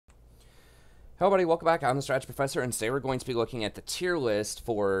Hello everybody, welcome back. I'm the Strategy Professor, and today we're going to be looking at the tier list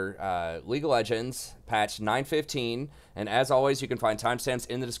for League of Legends, patch 9.15. And as always, you can find timestamps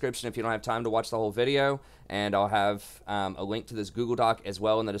in the description if you don't have time to watch the whole video. And I'll have a link to this Google Doc as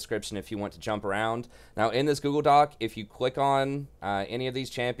well in the description if you want to jump around. Now, in this Google Doc, if you click on any of these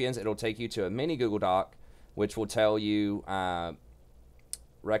champions, it'll take you to a mini Google Doc, which will tell you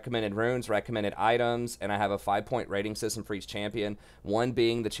recommended runes, recommended items, and I have a 5-point rating system for each champion. 1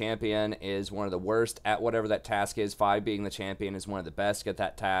 being the champion is one of the worst at whatever that task is. 5 being the champion is one of the best at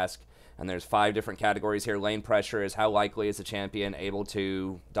that task. And there's 5 different categories here. Lane pressure is how likely is the champion able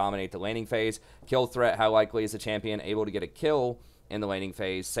to dominate the laning phase. Kill threat, how likely is the champion able to get a kill in the laning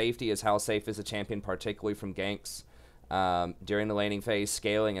phase. Safety is how safe is the champion, particularly from ganks during the laning phase.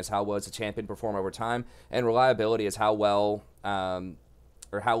 Scaling is how well does the champion perform over time. And reliability is how well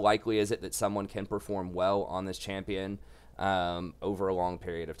or how likely is it that someone can perform well on this champion over a long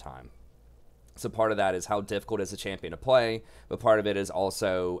period of time. So part of that is how difficult is the champion to play, but part of it is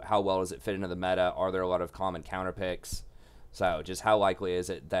also how well does it fit into the meta. Are there a lot of common counter picks? So just how likely is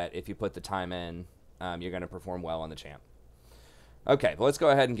it that if you put the time in, you're going to perform well on the champ. Okay, well, let's go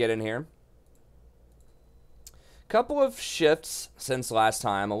ahead and get in here. Couple of shifts since last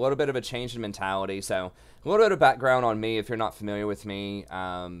time, a little bit of a change in mentality. So a little bit of background on me if you're not familiar with me.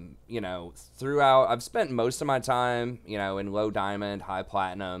 You know, throughout, I've spent most of my time, you know, in low diamond, high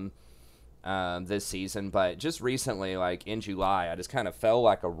platinum this season. But just recently, like in July, I just kind of fell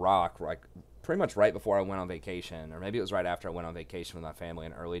like a rock, like pretty much right before I went on vacation. Or maybe it was right after I went on vacation with my family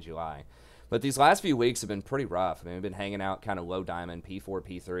in early July. But these last few weeks have been pretty rough. I mean, we've been hanging out kind of low diamond, P4,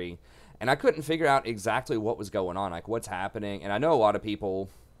 P3. And I couldn't figure out exactly what was going on, like what's happening. And I know a lot of people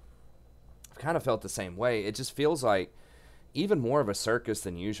have kind of felt the same way. It just feels like even more of a circus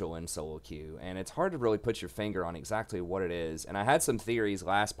than usual in solo queue. And it's hard to really put your finger on exactly what it is. And I had some theories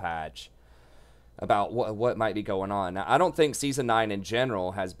last patch about what might be going on. Now, I don't think Season 9 in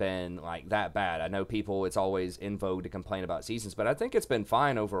general has been like that bad. I know people, it's always in vogue to complain about seasons, but I think it's been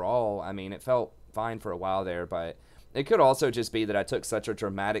fine overall. I mean, it felt fine for a while there, but it could also just be that I took such a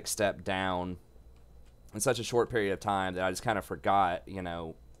dramatic step down in such a short period of time that I just kind of forgot, you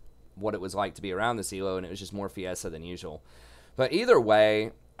know, what it was like to be around this elo, and it was just more Fiesta than usual. But either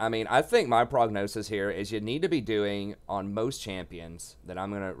way, I mean, I think my prognosis here is you need to be doing, on most champions that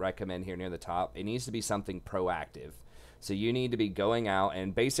I'm going to recommend here near the top, it needs to be something proactive. So you need to be going out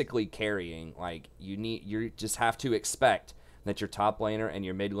and basically carrying. Like, you just have to expect that your top laner and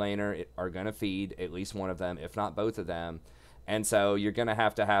your mid laner are going to feed at least one of them, if not both of them. And so you're going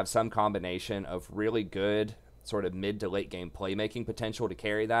to have some combination of really good sort of mid to late game playmaking potential to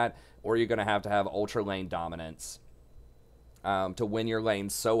carry that, or you're going to have ultra lane dominance to win your lane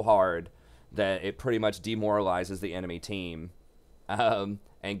so hard that it pretty much demoralizes the enemy team and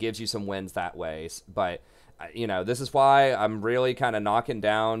gives you some wins that way. But you know, this is why I'm really kind of knocking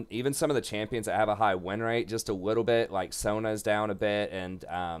down even some of the champions that have a high win rate just a little bit, like Sona's down a bit,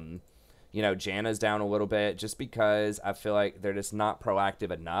 and you know, Janna's down a little bit, just because I feel like they're just not proactive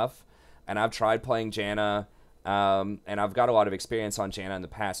enough. And I've tried playing Janna, and I've got a lot of experience on Janna in the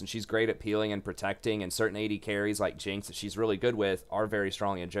past, and she's great at peeling and protecting, and certain AD carries like Jinx that she's really good with are very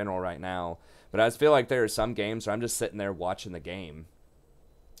strong in general right now. But I just feel like there are some games where I'm just sitting there watching the game,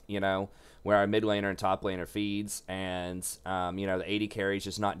 you know, where our mid laner and top laner feeds, and you know, the AD carry is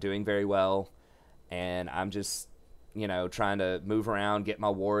just not doing very well, and I'm just, you know, trying to move around, get my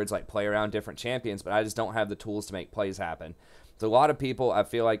wards, like play around different champions, but I just don't have the tools to make plays happen. So a lot of people, I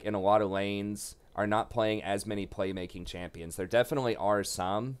feel like in a lot of lanes, are not playing as many playmaking champions. There definitely are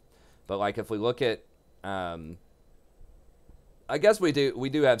some, but like if we look at, I guess we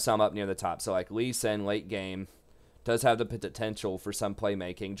do have some up near the top. So like Lee Sin late game does have the potential for some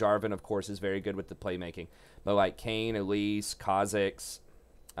playmaking. Jarvan, of course, is very good with the playmaking. But like Kayn, Elise, Kha'Zix,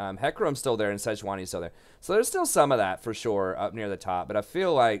 Hecarim's still there, and Sejuani's still there. So there's still some of that for sure up near the top. But I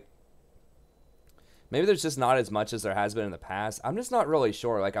feel like maybe there's just not as much as there has been in the past. I'm just not really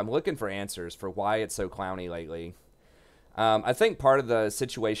sure. Like, I'm looking for answers for why it's so clowny lately. I think part of the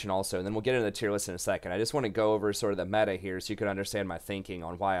situation also, and then we'll get into the tier list in a second. I just want to go over sort of the meta here so you can understand my thinking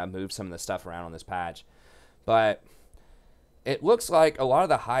on why I moved some of the stuff around on this patch. But it looks like a lot of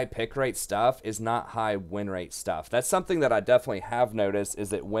the high pick rate stuff is not high win rate stuff. That's something that I definitely have noticed,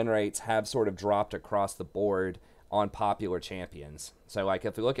 is that win rates have sort of dropped across the board on popular champions. So like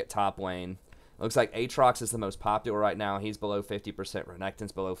if we look at top lane, it looks like Aatrox is the most popular right now. He's below 50%.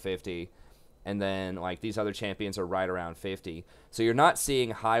 Renekton's below 50%. And then like these other champions are right around 50%. So you're not seeing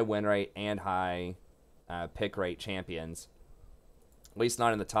high win rate and high pick rate champions, at least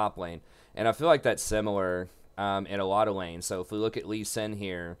not in the top lane. And I feel like that's similar in a lot of lanes. So if we look at Lee Sin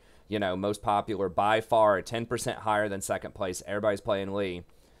here, you know, most popular by far, 10% higher than second place. Everybody's playing Lee,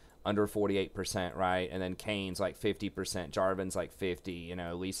 under 48%, right? And then Kane's like 50%, Jarvan's like 50, you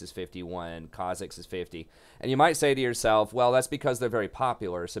know, Elise is 51, Kha'Zix is 50. And you might say to yourself, well, that's because they're very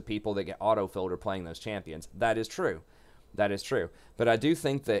popular, so people that get auto-filled are playing those champions. That is true. That is true. But I do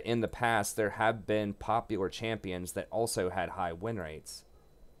think that in the past, there have been popular champions that also had high win rates.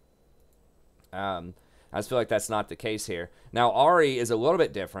 I just feel like that's not the case here. Now, Ari is a little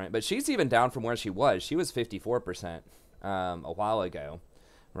bit different, but she's even down from where she was. She was 54% a while ago,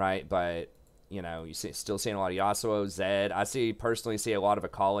 right? But, you know, you still seeing a lot of Yasuo, Zed. I personally see a lot of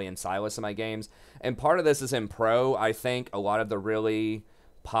Akali and Sylas in my games. And part of this is in Pro. I think a lot of the really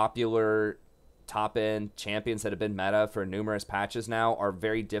popular top-end champions that have been meta for numerous patches now are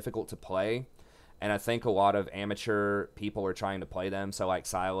very difficult to play. And I think a lot of amateur people are trying to play them. So like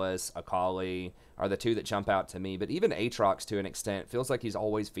Sylas, Akali are the two that jump out to me. But even Aatrox to an extent feels like he's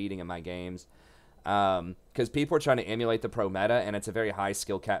always feeding in my games. Because people are trying to emulate the pro meta, and it's a very high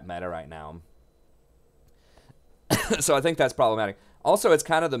skill cap meta right now. So I think that's problematic. Also, it's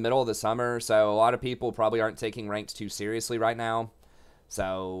kind of the middle of the summer, so a lot of people probably aren't taking ranks too seriously right now.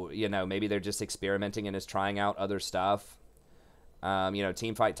 So, you know, maybe they're just experimenting and just trying out other stuff. You know,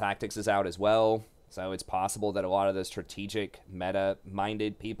 Teamfight Tactics is out as well. So it's possible that a lot of the strategic,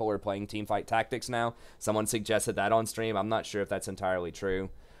 meta-minded people are playing Teamfight Tactics now. Someone suggested that on stream. I'm not sure if that's entirely true.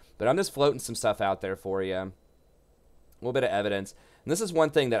 But I'm just floating some stuff out there for you. A little bit of evidence. And this is one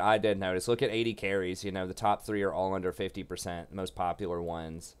thing that I did notice. Look at 80 carries. You know, the top 3 are all under 50%, most popular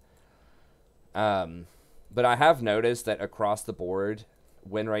ones. But I have noticed that across the board,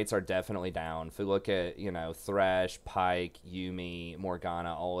 win rates are definitely down. If we look at, you know, Thresh, Pyke, Yuumi,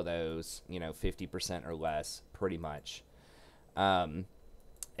 Morgana, all of those, you know, 50% or less, pretty much.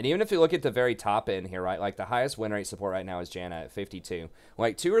 And even if you look at the very top end here, right, like the highest win rate support right now is Janna at 52.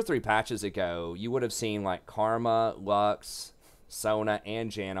 Like 2 or 3 patches ago, you would have seen like Karma, Lux, Sona, and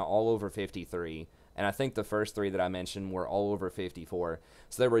Janna all over 53. And I think the first 3 that I mentioned were all over 54.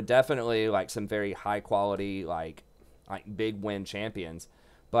 So there were definitely like some very high quality, like big win champions.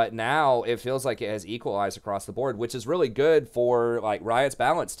 But now it feels like it has equalized across the board, which is really good for like Riot's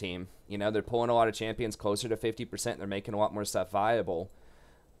balance team. You know, they're pulling a lot of champions closer to 50%. They're making a lot more stuff viable.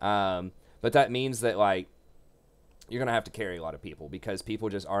 But that means that like you're going to have to carry a lot of people because people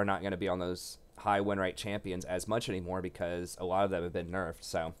just are not going to be on those high win rate champions as much anymore because a lot of them have been nerfed.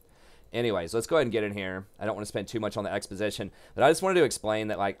 So anyways, let's go ahead and get in here. I don't want to spend too much on the exposition, but I just wanted to explain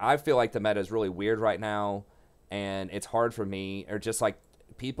that like I feel like the meta is really weird right now and it's hard for me, or just like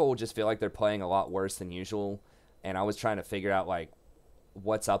people just feel like they're playing a lot worse than usual. And I was trying to figure out like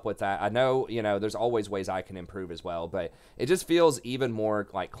what's up with that. I know, you know, there's always ways I can improve as well, but it just feels even more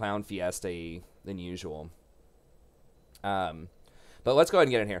like Clown Fiesta-y than usual. But let's go ahead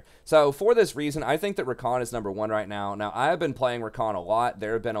and get in here. So for this reason, I think that Rakan is number 1 right now. Now, I have been playing Rakan a lot.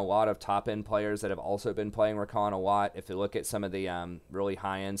 There have been a lot of top-end players that have also been playing Rakan a lot. If you look at some of the really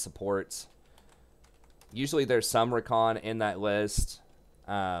high-end supports, usually there's some Rakan in that list.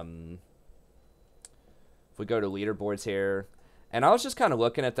 If we go to leaderboards here, and I was just kind of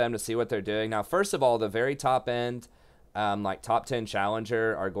looking at them to see what they're doing. Now, first of all, the very top end, like top 10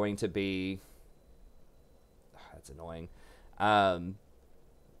 challenger are going to be, that's annoying.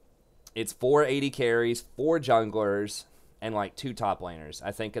 It's 4 80 carries, 4 junglers, and like 2 top laners,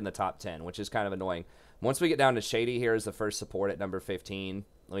 I think, in the top 10, which is kind of annoying. Once we get down to Shady here is the first support at number 15,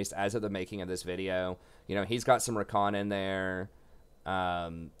 at least as of the making of this video. You know, he's got some Rakan in there.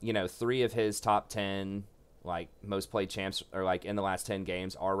 You know, 3 of his top 10 like most played champs or like in the last 10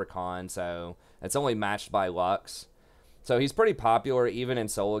 games are Rakan, so it's only matched by Lux. So he's pretty popular even in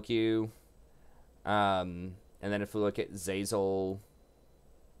solo queue. And then if we look at Zeyzal,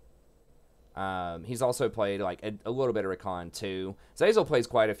 he's also played like a little bit of Rakan too. Zeyzal plays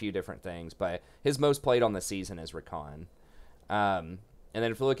quite a few different things, but his most played on the season is Rakan. And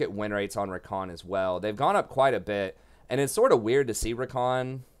then if we look at win rates on Rakan as well, they've gone up quite a bit, and it's sort of weird to see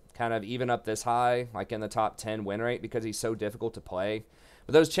Rakan kind of even up this high, like in the top 10 win rate, because he's so difficult to play.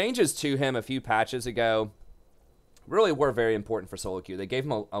 But those changes to him a few patches ago really were very important for solo queue. They gave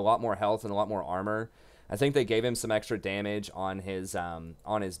him a lot more health and a lot more armor. I think they gave him some extra damage on his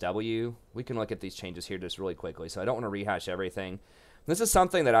W. We can look at these changes here just really quickly, so I don't want to rehash everything. This is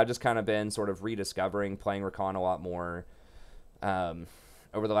something that I've just kind of been sort of rediscovering, playing Rakan a lot more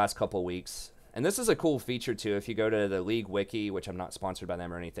over the last couple of weeks. And this is a cool feature, too. If you go to the League Wiki, which I'm not sponsored by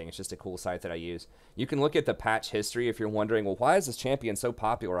them or anything, it's just a cool site that I use. You can look at the patch history if you're wondering, well, why is this champion so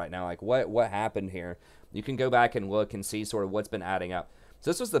popular right now? Like, what happened here? You can go back and look and see sort of what's been adding up. So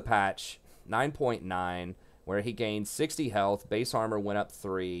this was the patch 9.9, where he gained 60 health, base armor went up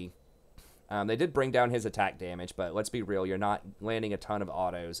 3, They did bring down his attack damage, but let's be real, you're not landing a ton of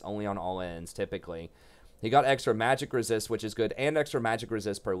autos, only on all-ins typically. He got extra magic resist, which is good, and extra magic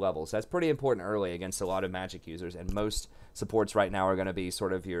resist per level. So that's pretty important early against a lot of magic users. And most supports right now are going to be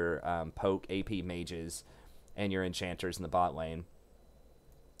sort of your poke AP mages and your enchanters in the bot lane.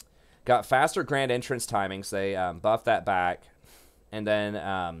 Got faster grand entrance timings. They buffed that back. And then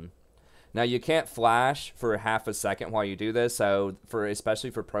now you can't flash for half a second while you do this. So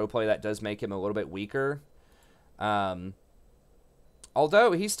especially for pro play, that does make him a little bit weaker.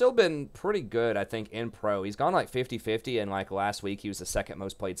 Although he's still been pretty good, I think, in pro. He's gone like 50-50, and like last week he was the second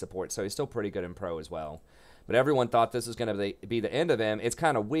most played support, so he's still pretty good in pro as well. But everyone thought this was going to be the end of him. It's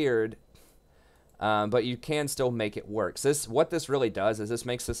kind of weird, but you can still make it work. So what this really does is this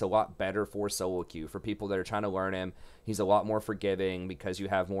makes this a lot better for solo queue. For people that are trying to learn him, he's a lot more forgiving because you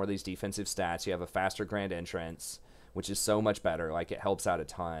have more of these defensive stats. You have a faster grand entrance, which is so much better. Like, it helps out a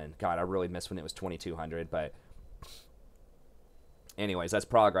ton. God, I really miss when it was 2200, but... anyways, that's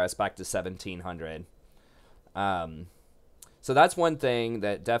progress back to 1700. So that's one thing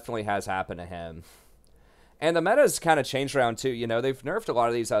that definitely has happened to him. And the meta's kind of changed around too. You know, they've nerfed a lot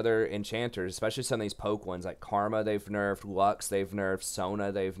of these other enchanters, especially some of these poke ones like Karma they've nerfed, Lux they've nerfed,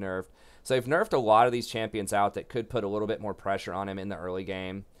 Sona they've nerfed. So they've nerfed a lot of these champions out that could put a little bit more pressure on him in the early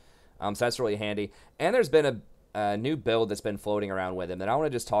game. So that's really handy. And there's been a new build that's been floating around with him that I want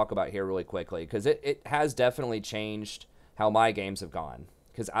to just talk about here really quickly, because it has definitely changed how my games have gone,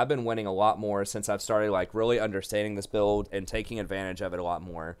 because I've been winning a lot more since I've started like really understanding this build and taking advantage of it a lot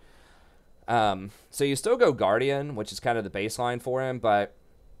more. So you still go Guardian, which is kind of the baseline for him, but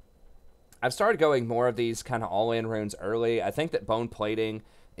I've started going more of these kind of all-in runes early. I think that bone plating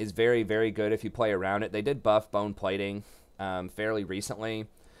is very, very good if you play around it. They did buff bone plating fairly recently.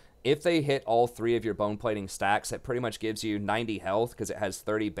 If they hit all 3 of your bone plating stacks, it pretty much gives you 90 health because it has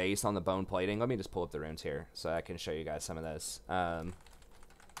 30 base on the bone plating. Let me just pull up the runes here so I can show you guys some of this. My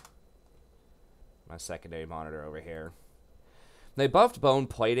secondary monitor over here. They buffed bone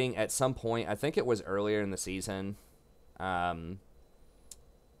plating at some point. I think it was earlier in the season. It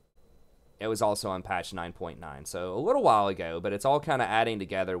was also on patch 9.9, so a little while ago, but it's all kind of adding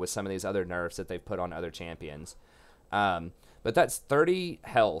together with some of these other nerfs that they've put on other champions. But that's 30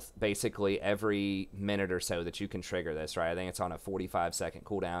 health, basically, every minute or so that you can trigger this, right? I think it's on a 45-second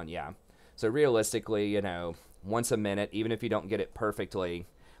cooldown, yeah. So realistically, you know, once a minute, even if you don't get it perfectly,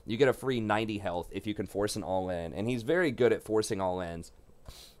 you get a free 90 health if you can force an all-in. And he's very good at forcing all-ins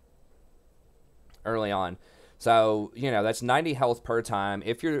early on. So, you know, that's 90 health per time.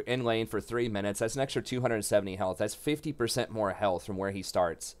 If you're in lane for 3 minutes, that's an extra 270 health. That's 50% more health from where he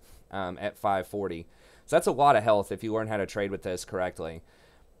starts at 540. So that's a lot of health if you learn how to trade with this correctly.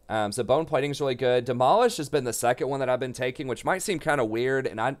 So bone plating is really good. Demolish has been the second one that I've been taking, which might seem kind of weird.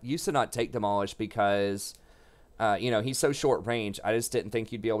 And I used to not take Demolish because, you know, he's so short range. I just didn't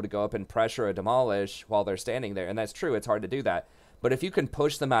think you'd be able to go up and pressure a Demolish while they're standing there. And that's true. It's hard to do that. But if you can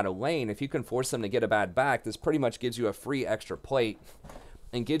push them out of lane, if you can force them to get a bad back, this pretty much gives you a free extra plate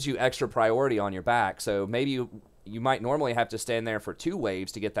and gives you extra priority on your back. So maybe you might normally have to stand there for 2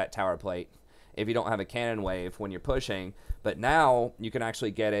 waves to get that tower plate if you don't have a cannon wave when you're pushing. But now you can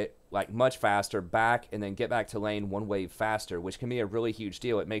actually get it like much faster back and then get back to lane 1 wave faster, which can be a really huge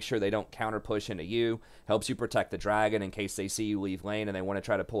deal. It makes sure they don't counter push into you, helps you protect the dragon in case they see you leave lane and they want to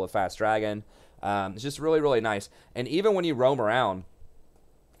try to pull a fast dragon. It's just really, really nice. And even when you roam around,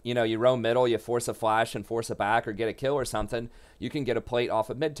 you know, you roam middle, you force a flash and force a back or get a kill or something, you can get a plate off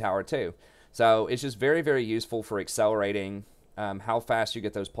of mid tower too. So it's just very, very useful for accelerating how fast you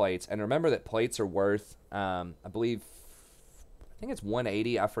get those plates. And remember that plates are worth, I think it's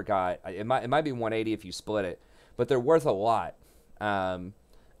 180. I forgot. It might be 180 if you split it, but they're worth a lot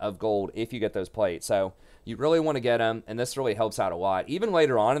of gold if you get those plates. So you really want to get them, and this really helps out a lot. Even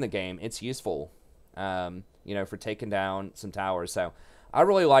later on in the game, it's useful, you know, for taking down some towers. So I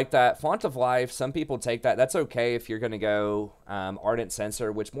really like that. Font of Life, some people take that. That's okay if you're going to go Ardent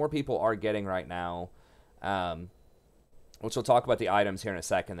Sensor, which more people are getting right now, which we'll talk about the items here in a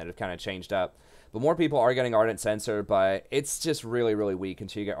second that have kind of changed up. But more people are getting Ardent Sensor, but it's just really, really weak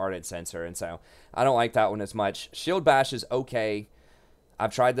until you get Ardent Sensor. And so I don't like that one as much. Shield Bash is okay.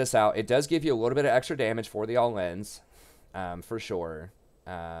 I've tried this out. It does give you a little bit of extra damage for the all-ins, for sure.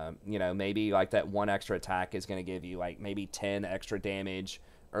 You know, maybe like that 1 extra attack is going to give you like maybe 10 extra damage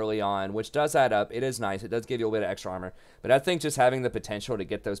early on, which does add up. It is nice. It does give you a little bit of extra armor. But I think just having the potential to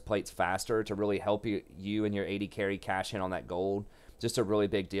get those plates faster to really help you and your AD carry cash in on that gold, just a really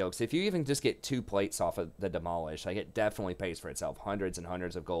big deal. Because if you even just get 2 plates off of the Demolish, like, it definitely pays for itself. Hundreds and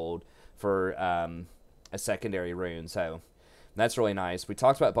hundreds of gold for a secondary rune. So That's really nice. We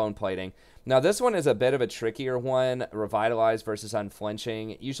talked about bone plating. Now, this one is a bit of a trickier one, Revitalize versus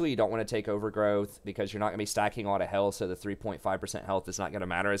Unflinching. Usually you don't want to take Overgrowth because you're not going to be stacking a lot of health, so the 3.5% health is not going to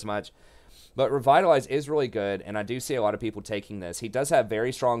matter as much. But Revitalize is really good, and I do see a lot of people taking this. He does have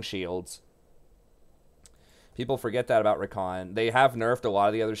very strong shields. People forget that about Rakan. They have nerfed a lot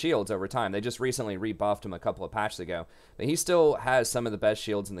of the other shields over time. They just recently rebuffed him a couple of patches ago. But he still has some of the best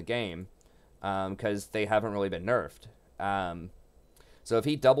shields in the game because they haven't really been nerfed. So if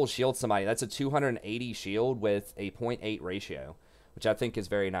he double shields somebody, that's a 280 shield with a 0.8 ratio, which I think is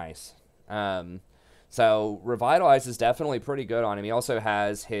very nice. So Revitalize is definitely pretty good on him. He also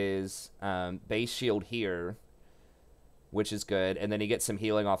has his base shield here, which is good, and then he gets some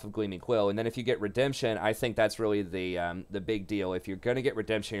healing off of Gleaming Quill. And then if you get Redemption, I think that's really the big deal. If you're going to get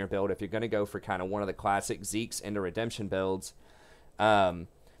Redemption in your build, if you're going to go for kind of one of the classic Zeke's into Redemption builds, then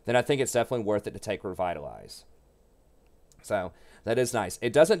I think it's definitely worth it to take Revitalize. So that is nice.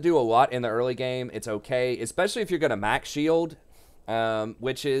 It doesn't do a lot in the early game. It's okay, especially if you're going to max shield,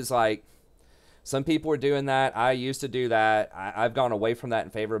 which is like, some people are doing that. I used to do that. I've gone away from that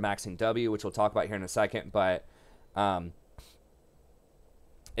in favor of maxing W, which we'll talk about here in a second, but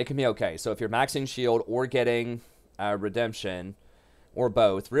it can be okay. So if you're maxing shield or getting Redemption, or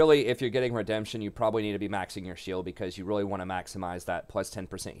both, really, if you're getting Redemption, you probably need to be maxing your shield because you really want to maximize that plus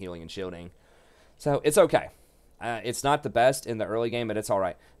 10% healing and shielding. So it's okay. It's not the best in the early game, but it's all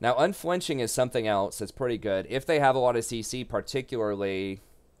right. Now, Unflinching is something else that's pretty good. If they have a lot of CC, particularly,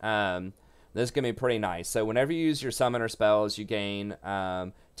 this can be pretty nice. So whenever you use your summoner spells, you gain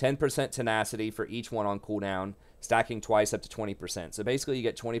 10% tenacity for each one on cooldown, stacking twice up to 20%. So basically, you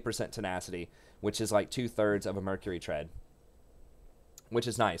get 20% tenacity, which is like 2/3 of a Mercury Tread, which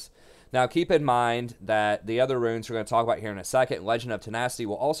is nice. Now, keep in mind that the other runes we're going to talk about here in a second, Legend of Tenacity,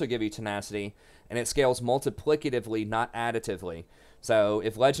 will also give you tenacity, and it scales multiplicatively, not additively. So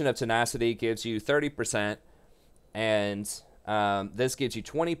if Legend of Tenacity gives you 30%, and this gives you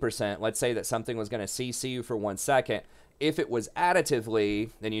 20%, let's say that something was going to CC you for 1 second. If it was additively,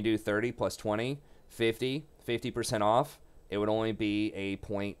 then you do 30 plus 20, 50, 50% off. It would only be a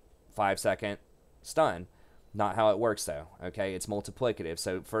 0.5 second stun. Not how it works, though, okay? It's multiplicative.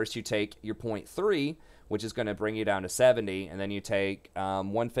 So first you take your 0.3, which is going to bring you down to 70, and then you take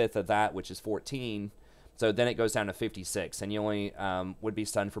 1/5 of that, which is 14. So then it goes down to 56, and you only would be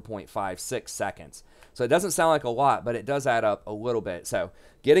stunned for 0.56 seconds. So it doesn't sound like a lot, but it does add up a little bit. So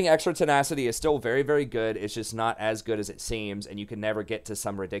getting extra tenacity is still very, very good. It's just not as good as it seems, and you can never get to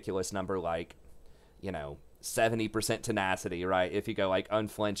some ridiculous number like, 70% tenacity, right? If you go like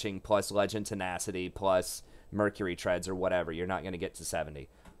Unflinching plus Legend Tenacity plus Mercury Treads or whatever, you're not going to get to 70.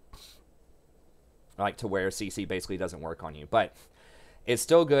 Like to where CC basically doesn't work on you. But it's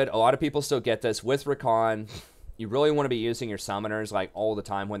still good. A lot of people still get this. With Rakan, you really want to be using your summoners like all the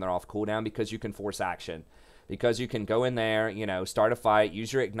time when they're off cooldown because you can force action. Because you can go in there, start a fight,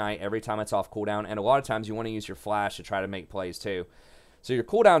 use your Ignite every time it's off cooldown. And a lot of times you want to use your Flash to try to make plays too. So your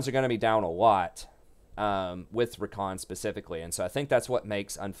cooldowns are going to be down a lot. With Rakan specifically, and so I think that's what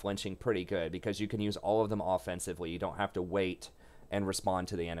makes Unflinching pretty good because you can use all of them offensively. You don't have to wait and respond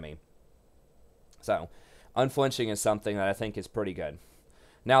to the enemy. So Unflinching is something that I think is pretty good.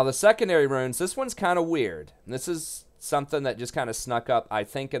 Now the secondary runes, this one's kind of weird. This is something that just kind of snuck up, I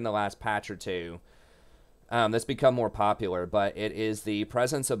think, in the last patch or two. That's become more popular, but it is the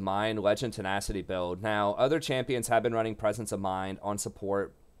Presence of Mind Legend Tenacity build. Now other champions have been running Presence of Mind on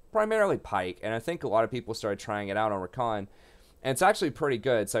support, primarily Pyke, and I think a lot of people started trying it out on Rakan, and it's actually pretty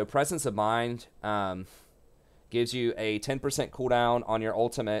good. So Presence of Mind gives you a 10% cooldown on your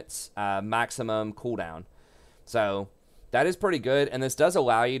ultimate's maximum cooldown. So that is pretty good, and this does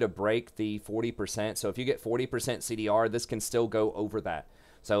allow you to break the 40%. So if you get 40% CDR, this can still go over that.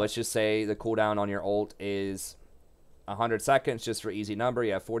 So let's just say the cooldown on your ult is 100 seconds, just for easy number.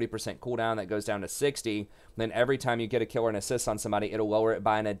 You have 40% cooldown, that goes down to 60. Then every time you get a kill or an assist on somebody, it'll lower it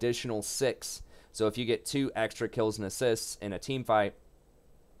by an additional 6. So if you get 2 extra kills and assists in a team fight,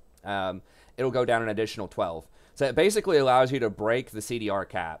 it'll go down an additional 12. So it basically allows you to break the CDR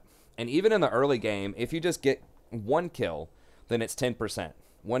cap. And even in the early game, if you just get 1 kill, then it's 10%.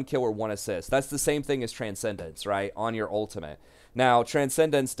 1 kill or 1 assist. That's the same thing as Transcendence, right, on your ultimate. Now,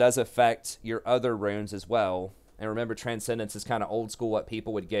 Transcendence does affect your other runes as well. And remember, Transcendence is kind of old school what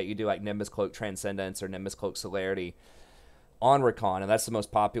people would get. You do like Nimbus Cloak Transcendence or Nimbus Cloak Celerity on Rakan, and that's the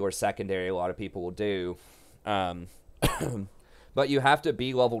most popular secondary a lot of people will do. But you have to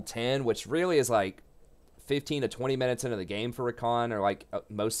be level 10, which really is like 15 to 20 minutes into the game for Rakan, or like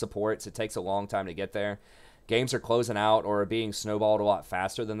most supports. It takes a long time to get there. Games are closing out or are being snowballed a lot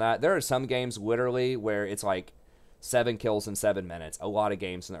faster than that. There are some games literally where it's like 7 kills in 7 minutes. A lot of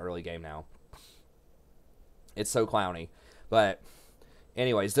games in the early game now. It's so clowny. But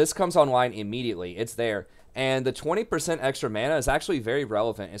anyways, this comes online immediately. It's there. And the 20% extra mana is actually very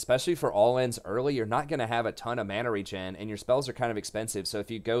relevant, especially for all-ins early. You're not going to have a ton of mana regen, and your spells are kind of expensive. So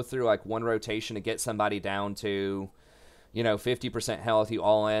if you go through like one rotation to get somebody down to, 50% health, you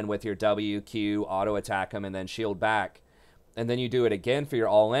all-in with your W, Q, auto-attack them, and then shield back. And then you do it again for your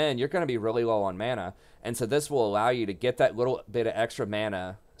all-in, you're going to be really low on mana. And so this will allow you to get that little bit of extra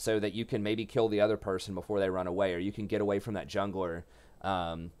mana so that you can maybe kill the other person before they run away, or you can get away from that jungler.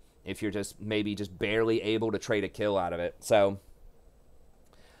 If you're just barely able to trade a kill out of it. So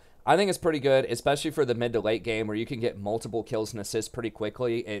I think it's pretty good, especially for the mid to late game where you can get multiple kills and assists pretty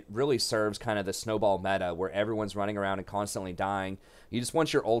quickly. It really serves kind of the snowball meta where everyone's running around and constantly dying. You just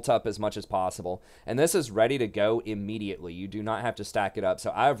want your ult up as much as possible. And this is ready to go immediately. You do not have to stack it up.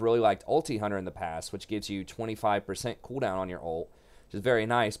 So I've really liked Ulti Hunter in the past, which gives you 25% cooldown on your ult, which is very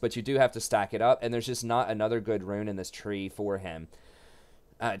nice. But you do have to stack it up, and there's just not another good rune in this tree for him.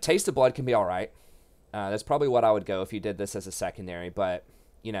 Taste of Blood can be all right. That's probably what I would go if you did this as a secondary, but,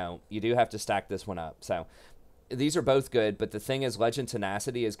 you do have to stack this one up. So these are both good, but the thing is Legend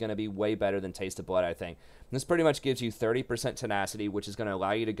Tenacity is going to be way better than Taste of Blood, I think. This pretty much gives you 30% tenacity, which is going to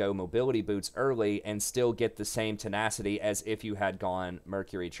allow you to go mobility boots early and still get the same tenacity as if you had gone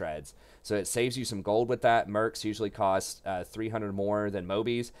Mercury Treads. So it saves you some gold with that. Mercs usually cost 300 more than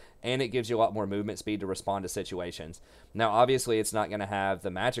Mobies, and it gives you a lot more movement speed to respond to situations. Now, obviously, it's not going to have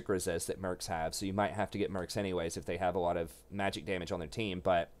the magic resist that Mercs have, so you might have to get Mercs anyways if they have a lot of magic damage on their team,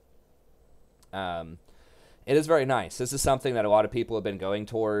 but it is very nice. This is something that a lot of people have been going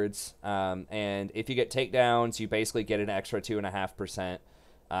towards. And if you get takedowns, you basically get an extra 2.5%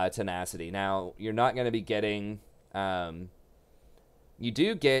 tenacity. Now, you're not going to be getting... you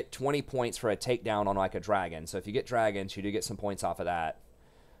do get 20 points for a takedown on like a dragon. So if you get dragons, you do get some points off of that.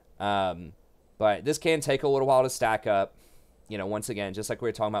 But this can take a little while to stack up. Once again, just like we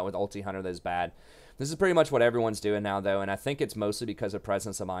were talking about with Ulti Hunter, that is bad. This is pretty much what everyone's doing now, though, and I think it's mostly because of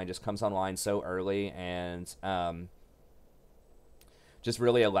Presence of Mind just comes online so early and just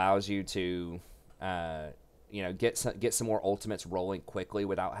really allows you to, get some more ultimates rolling quickly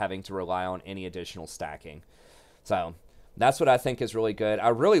without having to rely on any additional stacking. So that's what I think is really good. I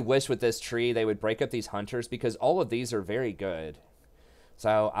really wish with this tree they would break up these hunters because all of these are very good.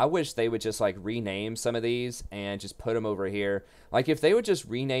 So I wish they would just rename some of these and just put them over here. Like if they would just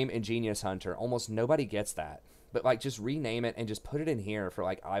rename Ingenious Hunter, almost nobody gets that. But just rename it and just put it in here for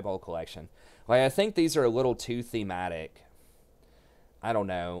eyeball collection. I think these are a little too thematic. I don't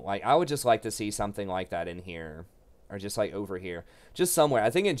know. I would just like to see something like that in here. Or just over here. Just somewhere. I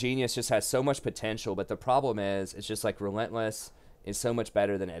think Ingenious just has so much potential, but the problem is it's just Relentless is so much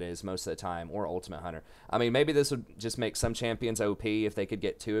better than it is most of the time, or Ultimate Hunter. I mean, maybe this would just make some champions OP if they could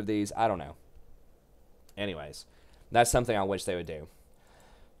get 2 of these. I don't know. Anyways, that's something I wish they would do.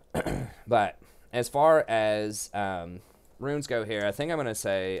 But as far as runes go here, I think I'm going to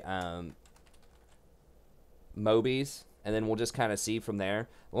say Mobies, and then we'll just kind of see from there.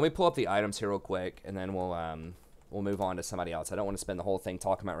 Let me pull up the items here real quick, and then we'll move on to somebody else. I don't want to spend the whole thing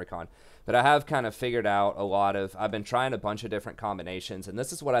talking about Rakan. But I have kind of figured out I've been trying a bunch of different combinations, and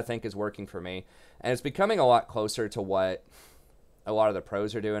this is what I think is working for me. And it's becoming a lot closer to what a lot of the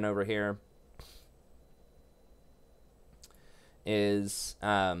pros are doing over here.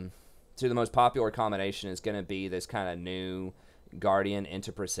 So the most popular combination is going to be this kind of new Guardian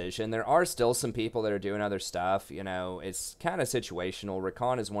into Precision. There are still some people that are doing other stuff. It's kind of situational.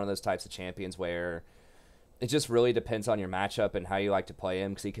 Rakan is one of those types of champions where it just really depends on your matchup and how you like to play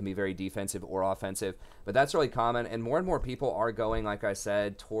him because he can be very defensive or offensive. But that's really common, and more people are going, like I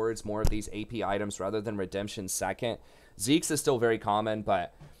said, towards more of these AP items rather than Redemption second. Zeke's is still very common,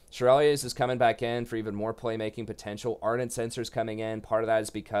 but Shirelia's is coming back in for even more playmaking potential. Ardent Sensor's coming in. Part of that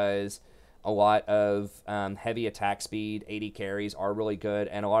is because a lot of heavy attack speed, 80 carries are really good,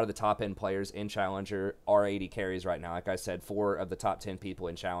 and a lot of the top-end players in Challenger are 80 carries right now. Like I said, 4 of the top 10 people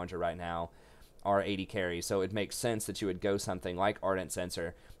in Challenger right now are 80 carries, so it makes sense that you would go something like Ardent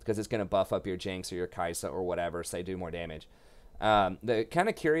Sensor because it's going to buff up your Jinx or your Kai'Sa or whatever, so they do more damage. The kind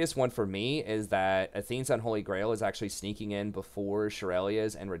of curious one for me is that Athene's Unholy Grail is actually sneaking in before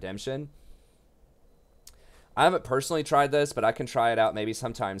Shirelia's and Redemption. I haven't personally tried this, but I can try it out maybe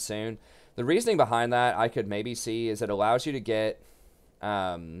sometime soon. The reasoning behind that I could maybe see is it allows you to get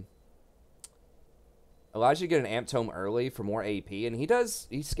an amp tome early for more AP, and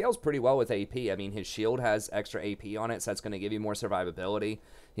he scales pretty well with AP. I mean, his shield has extra AP on it, so that's going to give you more survivability.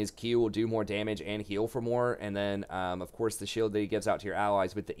 His Q will do more damage and heal for more, and then, of course, the shield that he gives out to your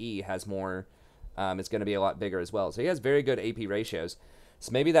allies with the E has more is going to be a lot bigger as well. So he has very good AP ratios.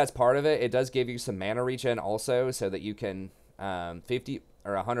 So maybe that's part of it. It does give you some mana regen also, so that you can 50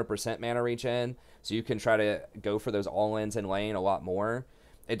 or 100% mana regen, so you can try to go for those all-ins in lane a lot more.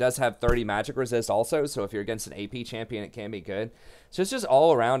 It does have 30 magic resist also, so if you're against an AP champion, it can be good. So it's just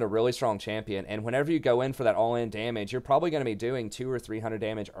all around a really strong champion, and whenever you go in for that all-in damage, you're probably going to be doing 200 or 300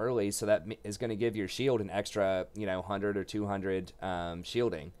 damage early, so that is going to give your shield an extra, 100 or 200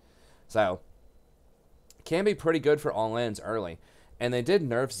 shielding. So it can be pretty good for all-ins early. And they did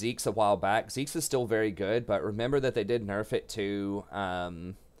nerf Zeke's a while back. Zeke's is still very good, but remember that they did nerf it to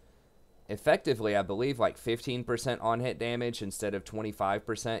effectively, I believe, like 15% on-hit damage instead of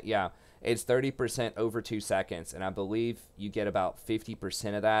 25%. Yeah, it's 30% over 2 seconds, and I believe you get about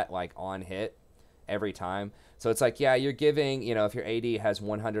 50% of that, like, on-hit every time. So it's like, yeah, you're giving, if your AD has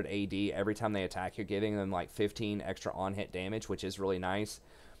 100 AD, every time they attack, you're giving them, like, 15 extra on-hit damage, which is really nice.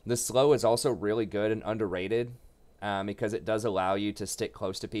 The slow is also really good and underrated. Because it does allow you to stick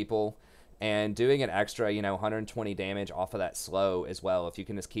close to people, and doing an extra, 120 damage off of that slow as well, if you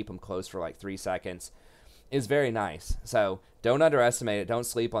can just keep them close for like 3 seconds, is very nice. So don't underestimate it. Don't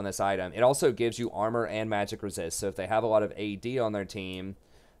sleep on this item. It also gives you armor and magic resist. So if they have a lot of AD on their team,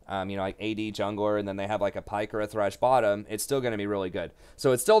 like AD jungler, and then they have like a Pyke or a Thresh bottom, it's still going to be really good.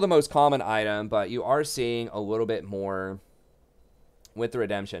 So it's still the most common item, but you are seeing a little bit more with the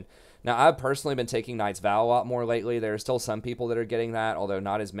redemption. Now, I've personally been taking Knight's Vow a lot more lately. There are still some people that are getting that, although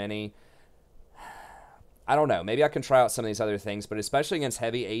not as many. I don't know. Maybe I can try out some of these other things, but especially against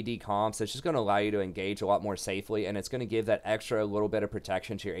heavy AD comps, it's just going to allow you to engage a lot more safely, and it's going to give that extra little bit of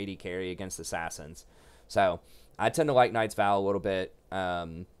protection to your AD carry against assassins. So I tend to like Knight's Vow a little bit.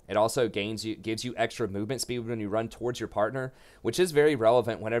 It also gives you extra movement speed when you run towards your partner, which is very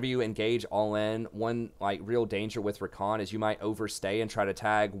relevant whenever you engage all in. One real danger with Rakan is you might overstay and try to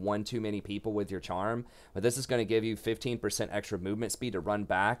tag one too many people with your charm, but this is going to give you 15% extra movement speed to run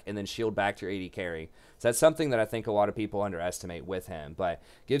back and then shield back to your AD carry. So that's something that I think a lot of people underestimate with him, but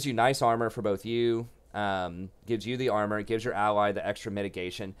gives you nice armor for both you. Gives you the armor, it gives your ally the extra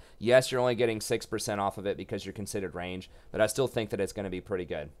mitigation. Yes, you're only getting 6% off of it because you're considered range, but I still think that it's going to be pretty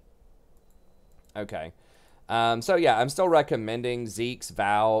good. Okay. So yeah, I'm still recommending Zeke's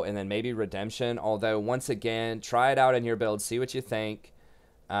Vow and then maybe Redemption, although once again, try it out in your build, see what you think.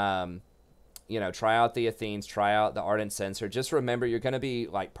 Try out the Athenes, try out the Ardent Sensor. Just remember, you're going to be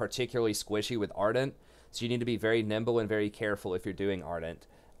like particularly squishy with Ardent, so you need to be very nimble and very careful if you're doing Ardent.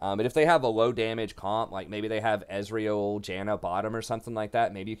 But if they have a low damage comp, like maybe they have Ezreal, Janna bottom or something like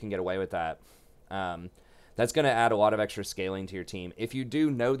that, maybe you can get away with that. That's going to add a lot of extra scaling to your team. If you do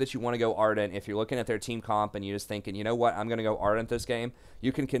know that you want to go Ardent, if you're looking at their team comp and you're just thinking, you know what, I'm going to go Ardent this game,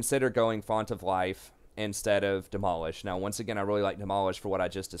 you can consider going Font of Life instead of Demolish. Now, once again, I really like Demolish for what I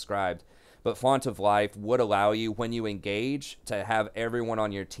just described, but Font of Life would allow you, when you engage, to have everyone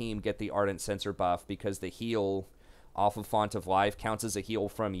on your team get the Ardent Sensor buff, because the heal off of Font of Life counts as a heal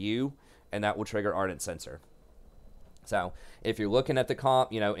from you, and that will trigger Ardent Sensor. So if you're looking at the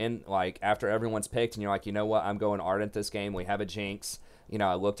comp, in like after everyone's picked and you're like, you know what, I'm going Ardent this game, we have a Jinx,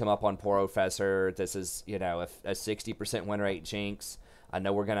 I looked him up on Professor, this is, a 60% win rate Jinx, I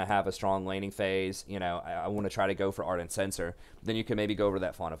know we're going to have a strong laning phase, I want to try to go for Ardent Sensor, then you can maybe go over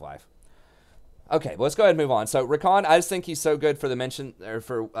that Font of Life. Okay, let's go ahead and move on. So Rakan, I just think he's so good for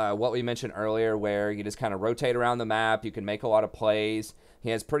what we mentioned earlier, where you just kind of rotate around the map. You can make a lot of plays. He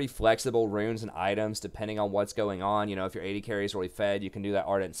has pretty flexible runes and items depending on what's going on. If your AD carry is really fed, you can do that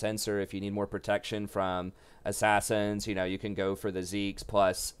Ardent Sensor. If you need more protection from assassins, you can go for the Zeke's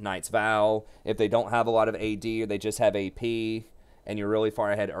plus Knight's Vow. If they don't have a lot of AD or they just have AP and you're really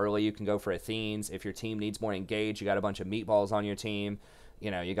far ahead early, you can go for Athenes. If your team needs more engage, you got a bunch of meatballs on your team.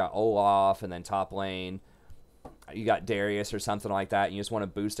 You got Olaf, and then top lane, you got Darius or something like that, and you just want to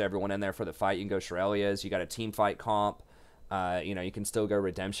boost everyone in there for the fight, you can go Shirelias. You got a team fight comp. You can still go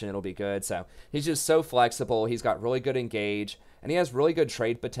Redemption. It'll be good. So he's just so flexible. He's got really good engage, and he has really good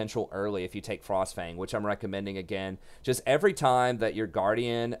trade potential early if you take Frostfang, which I'm recommending again. Just every time that your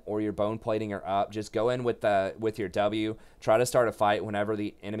Guardian or your Bone Plating are up, just go in with your W. Try to start a fight whenever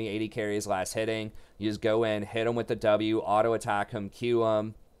the enemy AD carry is last hitting. You just go in, hit him with the W, auto attack him, Q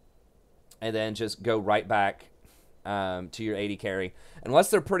him, and then just go right back to your AD carry. Unless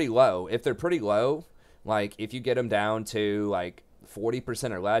they're pretty low. If they're pretty low, like if you get them down to like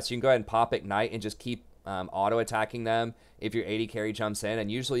 40% or less, you can go ahead and pop Ignite and just keep auto attacking them if your AD carry jumps in,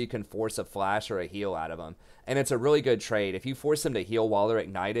 and usually you can force a flash or a heal out of them, and it's a really good trade. If you force them to heal while they're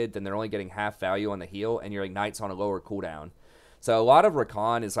ignited, then they're only getting half value on the heal, and your Ignite's on a lower cooldown. So a lot of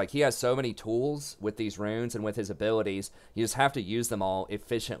Rakan is like he has so many tools with these runes and with his abilities. You just have to use them all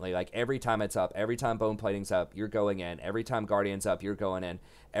efficiently. Like every time it's up, every time bone plating's up, you're going in. Every time guardian's up, you're going in.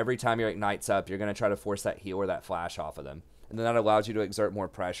 Every time your ignite's up, you're going to try to force that heal or that flash off of them. And then that allows you to exert more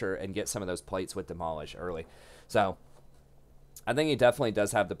pressure and get some of those plates with demolish early. So I think he definitely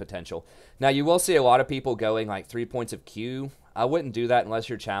does have the potential. Now, you will see a lot of people going like 3 points of Q. I wouldn't do that unless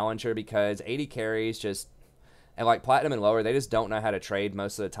you're Challenger, because 80 carries just, and like Platinum and lower, they just don't know how to trade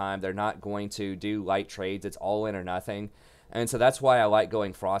most of the time. They're not going to do light trades. It's all in or nothing. And so that's why I like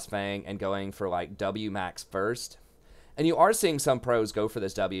going Frostfang and going for like W max first. And you are seeing some pros go for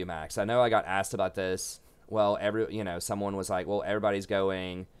this W max. I know I got asked about this. Well, someone was like, well, everybody's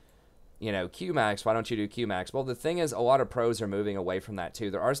going, Q max. Why don't you do Q max? Well, the thing is, a lot of pros are moving away from that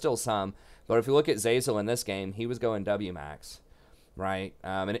too. There are still some, but if you look at Zeyzal in this game, he was going W max, right?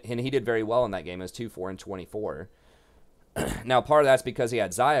 And he did very well in that game. It was 2-4 and 24. Now, part of that's because he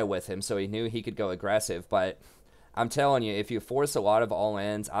had Xayah with him, so he knew he could go aggressive. But I'm telling you, if you force a lot of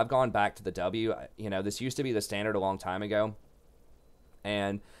all-ins, I've gone back to the W. This used to be the standard a long time ago.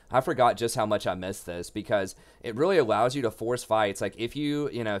 And I forgot just how much I missed this, because it really allows you to force fights. Like if you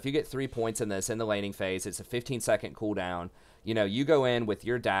get 3 points in this in the laning phase, it's a 15-second cooldown. You go in with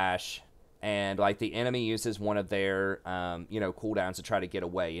your dash, and like the enemy uses one of their cooldowns to try to get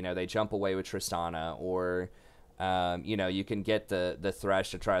away. They jump away with Tristana, or you can get the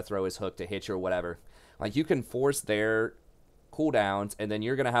Thresh to try to throw his hook to hit you or whatever. Like you can force their cooldowns, and then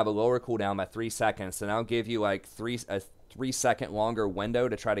you're gonna have a lower cooldown by 3 seconds, and I'll give you like a 3-second longer window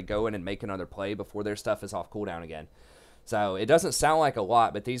to try to go in and make another play before their stuff is off cooldown again. So it doesn't sound like a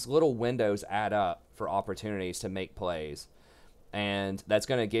lot, but these little windows add up for opportunities to make plays. And that's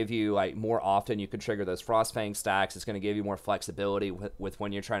going to give you, like, more often you can trigger those Frostfang stacks. It's going to give you more flexibility with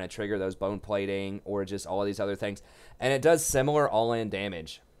when you're trying to trigger those bone plating or just all of these other things. And it does similar all-in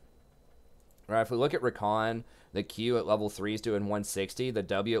damage. Right, if we look at Rakan, the Q at level 3 is doing 160. The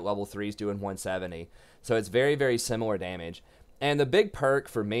W at level 3 is doing 170. So it's very, very similar damage. And the big perk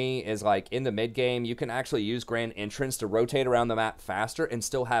for me is, like, in the mid game, you can actually use Grand Entrance to rotate around the map faster and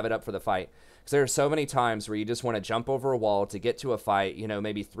still have it up for the fight. Because there are so many times where you just want to jump over a wall to get to a fight,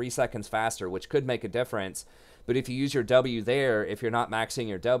 maybe 3 seconds faster, which could make a difference. But if you use your W there, if you're not maxing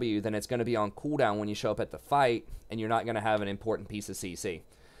your W, then it's going to be on cooldown when you show up at the fight, and you're not going to have an important piece of CC.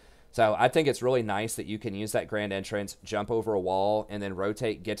 So I think it's really nice that you can use that Grand Entrance, jump over a wall, and then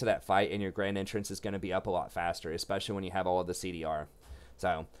rotate, get to that fight, and your Grand Entrance is going to be up a lot faster, especially when you have all of the CDR.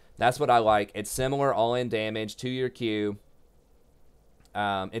 So that's what I like. It's similar all-in damage to your Q.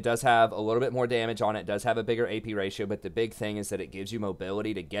 It does have a little bit more damage on it. It does have a bigger AP ratio, but the big thing is that it gives you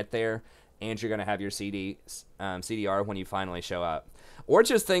mobility to get there, and you're going to have your CDR when you finally show up. Or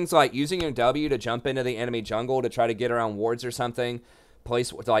just things like using your W to jump into the enemy jungle to try to get around wards or something.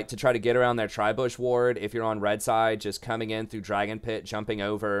 To try to get around their Tribush ward. If you're on red side, just coming in through Dragon Pit, jumping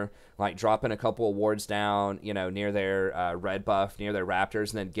over, like dropping a couple of wards down, near their red buff, near their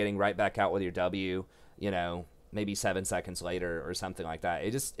Raptors, and then getting right back out with your W, maybe 7 seconds later or something like that.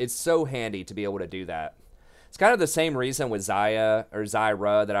 It's so handy to be able to do that. It's kind of the same reason with Xayah or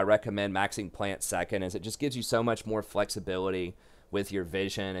Zyra that I recommend maxing plant second, is it just gives you so much more flexibility with your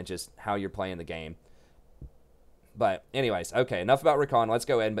vision and just how you're playing the game. But anyways, okay, enough about Rakan. Let's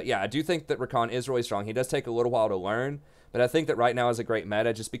go in. But yeah, I do think that Rakan is really strong. He does take a little while to learn, but I think that right now is a great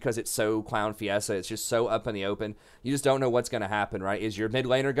meta just because it's so Clown Fiesta. It's just so up in the open. You just don't know what's going to happen, right? Is your mid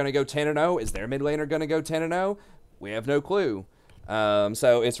laner going to go 10-0? Is their mid laner going to go 10-0? We have no clue.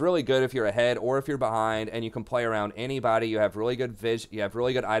 So it's really good if you're ahead or if you're behind, and you can play around anybody. You have really good you have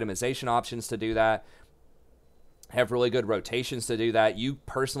really good itemization options to do that. Have really good rotations to do that. You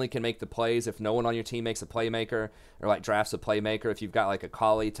personally can make the plays if no one on your team makes a playmaker or like drafts a playmaker. If you've got like a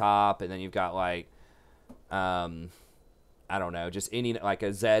Kali top, and then you've got like, I don't know, just any like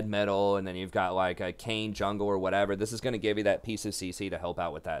a Zed middle, and then you've got like a Kane jungle or whatever. This is going to give you that piece of CC to help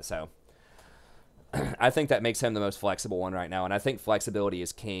out with that. So I think that makes him the most flexible one right now. And I think flexibility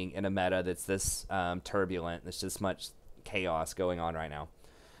is king in a meta that's this turbulent. There's just much chaos going on right now.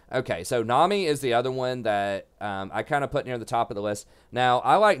 Okay, so Nami is the other one that I kind of put near the top of the list. Now,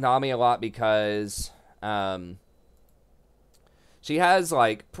 I like Nami a lot because she has,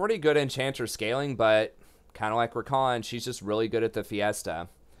 like, pretty good enchanter scaling, but kind of like Rakan, she's just really good at the Fiesta.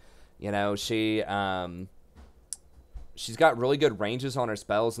 She's got really good ranges on her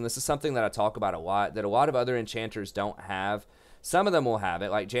spells, and this is something that I talk about a lot, that a lot of other enchanters don't have. Some of them will have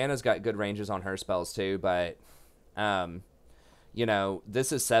it. Like, Janna's got good ranges on her spells, too, but... you know,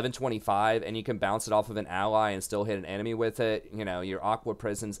 this is 725, and you can bounce it off of an ally and still hit an enemy with it. You know, your Aqua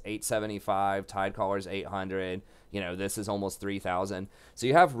Prison's 875, Tide Caller's 800. You know, this is almost 3,000. So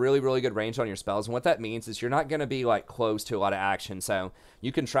you have really, really good range on your spells. And what that means is you're not going to be, like, close to a lot of action. So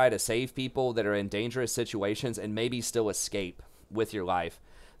you can try to save people that are in dangerous situations and maybe still escape with your life.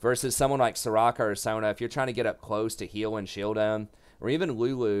 Versus someone like Soraka or Sona, if you're trying to get up close to heal and shield them, or even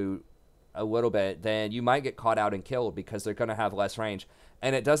Lulu a little bit, then you might get caught out and killed because they're going to have less range.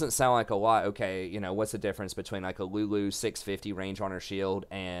 And it doesn't sound like a lot. Okay, you know, what's the difference between like a Lulu 650 range on her shield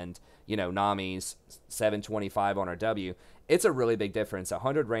and, you know, Nami's 725 on her W? It's a really big difference.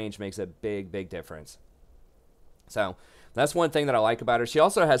 100 range makes a big, big difference. So that's one thing that I like about her. She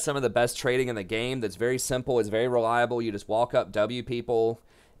also has some of the best trading in the game. That's very simple. It's very reliable. You just walk up, W people.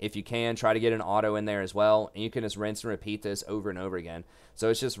 If you can, try to get an auto in there as well. And you can just rinse and repeat this over and over again. So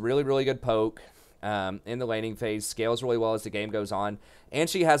it's just really, really good poke in the laning phase. Scales really well as the game goes on. And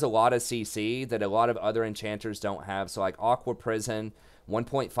she has a lot of CC that a lot of other enchanters don't have. So like Aqua Prison,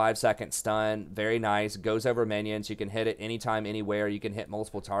 1.5 second stun, very nice. Goes over minions. You can hit it anytime, anywhere. You can hit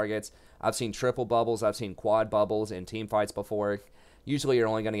multiple targets. I've seen triple bubbles. I've seen quad bubbles in team fights before. Usually you're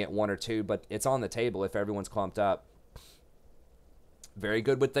only going to get 1 or 2, but it's on the table if everyone's clumped up. Very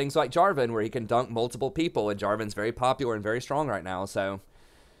good with things like Jarvan, where he can dunk multiple people, and Jarvan's very popular and very strong right now, so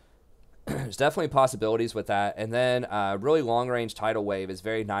there's definitely possibilities with that. And then really long-range Tidal Wave is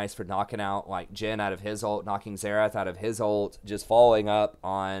very nice for knocking out like Jhin out of his ult, knocking Xerath out of his ult, just following up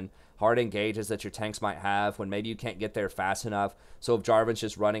on hard engages that your tanks might have when maybe you can't get there fast enough. So if Jarvan's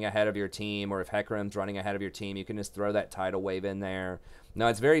just running ahead of your team, or if Hecarim's running ahead of your team, you can just throw that Tidal Wave in there. Now,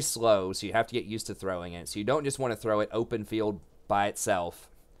 it's very slow, so you have to get used to throwing it. So you don't just want to throw it open field by itself,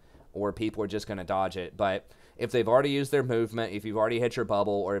 or people are just going to dodge it. But if they've already used their movement, if you've already hit your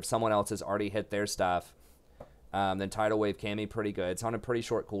bubble, or if someone else has already hit their stuff, then Tidal Wave can be pretty good. It's on a pretty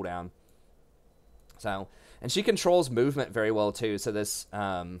short cooldown. So, and she controls movement very well too. So this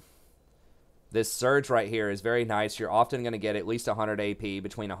this surge right here is very nice. You're often going to get at least 100 AP,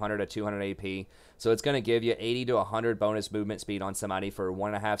 between 100 to 200 AP. So it's going to give you 80 to 100 bonus movement speed on somebody for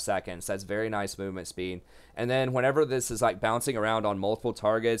 1.5 seconds. That's very nice movement speed. And then whenever this is like bouncing around on multiple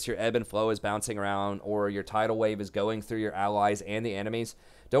targets, your ebb and flow is bouncing around, or your tidal wave is going through your allies and the enemies.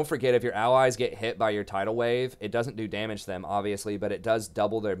 Don't forget, if your allies get hit by your tidal wave, it doesn't do damage to them, obviously, but it does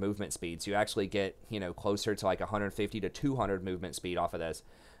double their movement speed. So you actually get, you know, closer to like 150 to 200 movement speed off of this.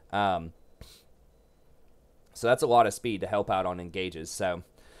 So that's a lot of speed to help out on engages. So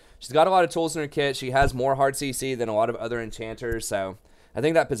she's got a lot of tools in her kit. She has more hard CC than a lot of other enchanters. So I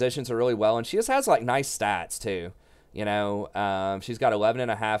think that positions her really well. And she just has like nice stats too. You know, she's got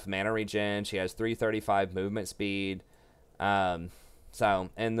 11.5 mana regen. She has 335 movement speed. So,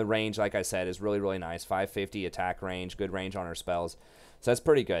 and the range, like I said, is really, really nice. 550 attack range, good range on her spells. So that's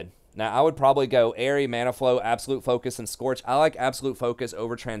pretty good. Now, I would probably go Airy, Mana Flow, Absolute Focus, and Scorch. I like Absolute Focus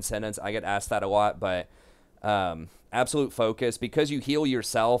over Transcendence. I get asked that a lot, but Absolute Focus, because you heal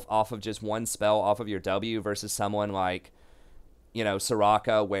yourself off of just one spell off of your W versus someone like, you know,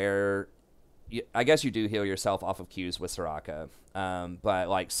 Soraka, where I guess you do heal yourself off of Qs with Soraka. But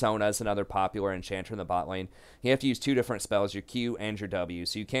like Sona's another popular enchanter in the bot lane. You have to use 2 different spells, your Q and your W.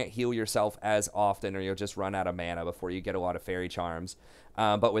 So you can't heal yourself as often, or you'll just run out of mana before you get a lot of fairy charms.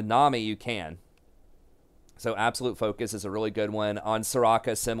 But with Nami, you can. So Absolute Focus is a really good one. On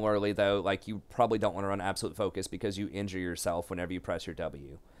Soraka, similarly, though, like you probably don't want to run Absolute Focus because you injure yourself whenever you press your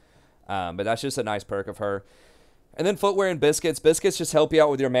W. But that's just a nice perk of her. And then Footwear and Biscuits. Biscuits just help you out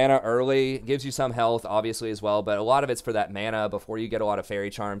with your mana early. It gives you some health, obviously, as well. But a lot of it's for that mana before you get a lot of fairy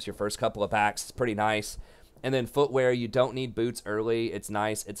charms. Your first couple of packs, it's pretty nice. And then Footwear, you don't need boots early. It's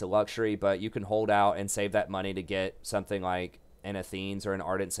nice. It's a luxury, but you can hold out and save that money to get something like an Athene's or an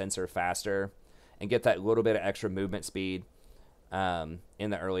Ardent Censer faster and get that little bit of extra movement speed in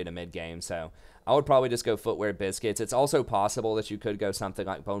the early to mid game. So I would probably just go Footwear, Biscuits. It's also possible that you could go something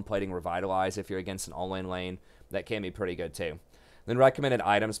like Bone Plating, Revitalize if you're against an all-in lane. That can be pretty good too. Then recommended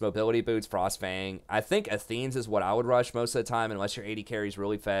items, Mobility Boots, Frostfang. I think Athene's is what I would rush most of the time unless your AD carry's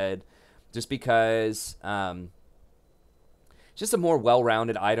really fed, just because it's just a more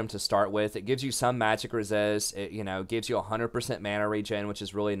well-rounded item to start with. It gives you some magic resist. It, you know, gives you 100% mana regen, which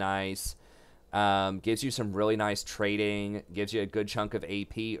is really nice. Gives you some really nice trading, gives you a good chunk of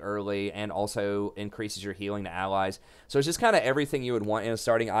AP early, and also increases your healing to allies. So it's just kind of everything you would want in a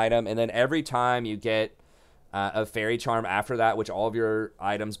starting item. And then every time you get a fairy charm after that, which all of your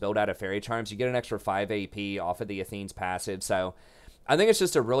items build out of fairy charms, you get an extra 5 AP off of the Athene's passive. So I think it's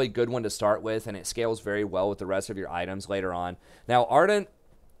just a really good one to start with, and it scales very well with the rest of your items later on. Now, Ardent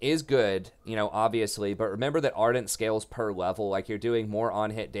is good, you know, obviously, but remember that Ardent scales per level. Like, you're doing more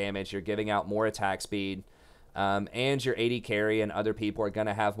on-hit damage, you're giving out more attack speed, and your AD carry and other people are going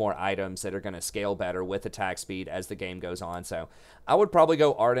to have more items that are going to scale better with attack speed as the game goes on. So I would probably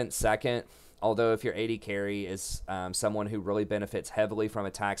go Ardent second, although if your AD carry is someone who really benefits heavily from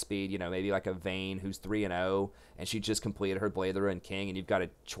attack speed, you know, maybe like a Vayne who's 3-0 and she just completed her Blade of the Ruined King and you've got a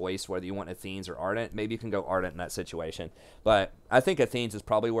choice whether you want Athene's or Ardent, maybe you can go Ardent in that situation. But I think Athene's is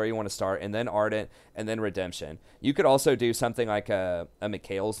probably where you want to start, and then Ardent, and then Redemption. You could also do something like a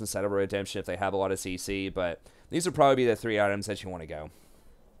Mikhail's instead of a Redemption if they have a lot of CC, but these would probably be the 3 items that you want to go.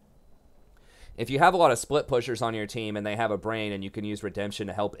 If you have a lot of split pushers on your team and they have a brain and you can use Redemption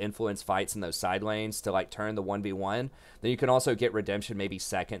to help influence fights in those side lanes to like turn the 1v1, then you can also get Redemption maybe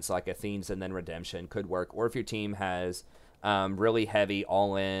second, so like Athene's and then Redemption could work. Or if your team has really heavy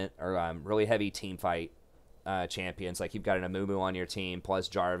all-in or really heavy team fight champions, like you've got an Amumu on your team plus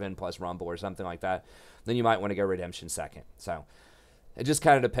Jarvan plus Rumble or something like that, then you might want to go Redemption second. So it just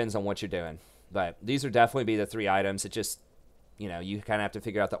kind of depends on what you're doing. But these would definitely be the 3 items. It just, you know, you kind of have to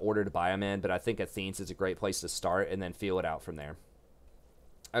figure out the order to buy them in, but I think Athene's is a great place to start and then feel it out from there.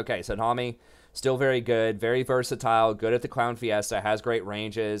 Okay, so Nami, still very good, very versatile, good at the Clown Fiesta, has great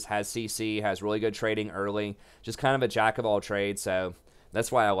ranges, has CC, has really good trading early, just kind of a jack of all trades, so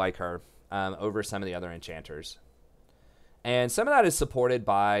that's why I like her over some of the other enchanters. And some of that is supported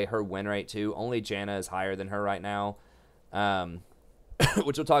by her win rate too. Only Janna is higher than her right now,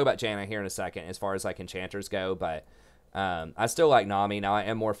 which we'll talk about Janna here in a second as far as like enchanters go, but I still like Nami. Now, I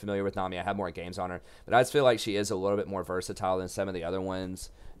am more familiar with Nami. I have more games on her. But I just feel like she is a little bit more versatile than some of the other ones.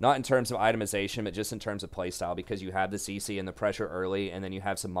 Not in terms of itemization, but just in terms of playstyle, because you have the CC and the pressure early, and then you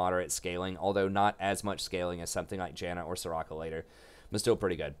have some moderate scaling, although not as much scaling as something like Janna or Soraka later. But still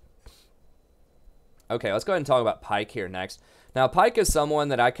pretty good. Okay, let's go ahead and talk about Pyke here next. Now, Pyke is someone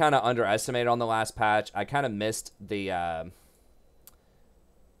that I kind of underestimated on the last patch. I kind of missed the...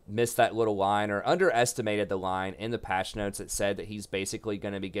 missed that little line, or underestimated the line in the patch notes that said that he's basically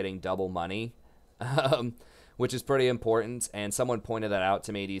going to be getting double money, which is pretty important, and someone pointed that out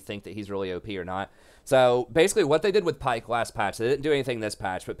to me. Do you think that he's really OP or not? So basically what they did with Pyke last patch, they didn't do anything this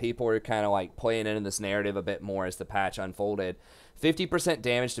patch, but people were kind of like playing into this narrative a bit more as the patch unfolded. 50%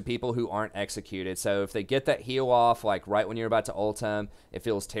 damage to people who aren't executed. So if they get that heal off, like right when you're about to ult him, it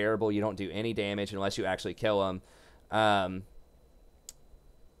feels terrible. You don't do any damage unless you actually kill him.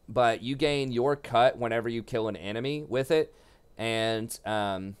 But you gain your cut whenever you kill an enemy with it. And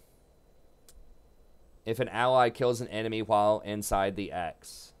if an ally kills an enemy while inside the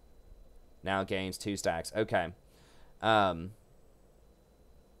X, now gains 2 stacks. Okay.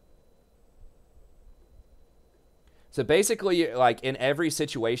 So basically, like in every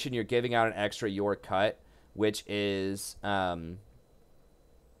situation, you're giving out an extra your cut, which is... oh,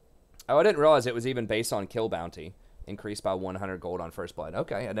 I didn't realize it was even based on kill bounty. Increased by 100 gold on First Blood.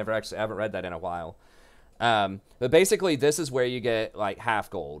 Okay, I haven't read that in a while. But basically, this is where you get like half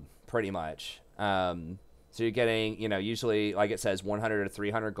gold, pretty much. So you're getting, you know, usually, like it says, 100 to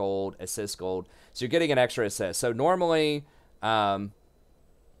 300 gold, assist gold. So you're getting an extra assist. So normally,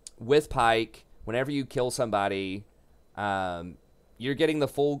 with Pyke, whenever you kill somebody, you're getting the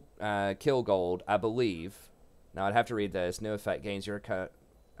full kill gold, I believe. Now, I'd have to read this. No effect gains your cut.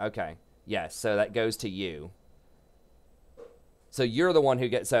 Okay, yes, so that goes to you. So you're the one who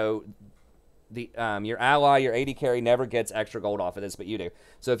gets, so the your ally, your AD carry never gets extra gold off of this, but you do.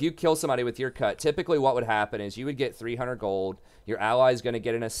 So if you kill somebody with your cut, typically what would happen is you would get 300 gold. Your ally is going to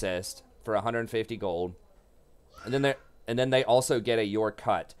get an assist for 150 gold. And then they also get a your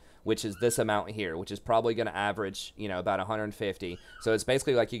cut, which is this amount here, which is probably going to average, you know, about 150. So it's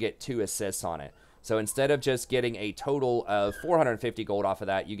basically like you get 2 assists on it. So instead of just getting a total of 450 gold off of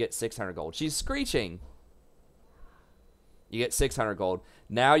that, you get 600 gold. She's screeching. You get 600 gold.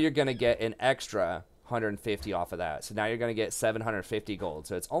 Now you're going to get an extra 150 off of that. So now you're going to get 750 gold.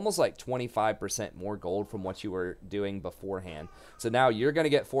 So it's almost like 25% more gold from what you were doing beforehand. So now you're going to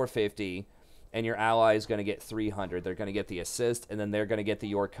get 450, and your ally is going to get 300. They're going to get the assist, and then they're going to get the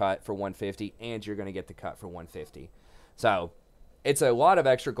your cut for 150, and you're going to get the cut for 150. So it's a lot of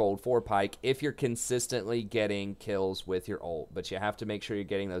extra gold for Pyke if you're consistently getting kills with your ult. But you have to make sure you're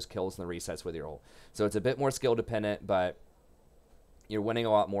getting those kills and the resets with your ult. So it's a bit more skill dependent, but... you're winning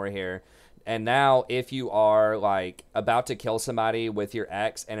a lot more here. And now if you are like about to kill somebody with your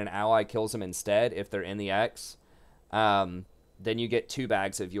X and an ally kills them instead, if they're in the X, then you get 2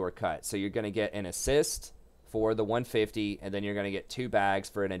 bags of your cut. So you're going to get an assist for the 150, and then you're going to get 2 bags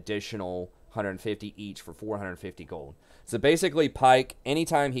for an additional 150 each for 450 gold. So basically, Pyke,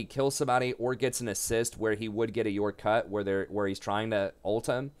 anytime he kills somebody or gets an assist where he would get a York cut where he's trying to ult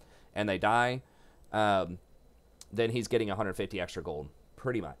him and they die, then he's getting 150 extra gold,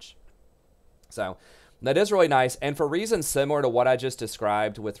 pretty much. So that is really nice. And for reasons similar to what I just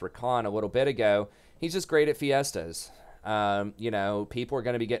described with Rakan a little bit ago, he's just great at fiestas. You know, people are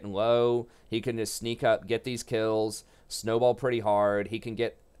going to be getting low. He can just sneak up, get these kills, snowball pretty hard. He can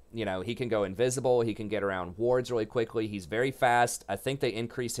get, you know, he can go invisible. He can get around wards really quickly. He's very fast. I think they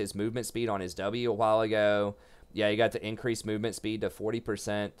increased his movement speed on his W a while ago. Yeah, he got to increase movement speed to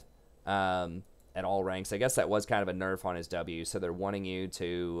 40% at all ranks. I guess that was kind of a nerf on his W, so they're wanting you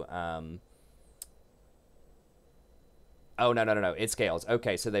to... Oh, no. It scales.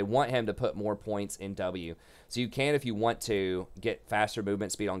 Okay, so they want him to put more points in W. So you can, if you want to, get faster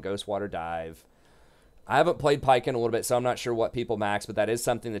movement speed on Ghost Water Dive. I haven't played Pyke in a little bit, so I'm not sure what people max, but that is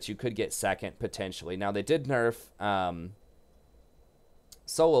something that you could get second, potentially. Now, they did nerf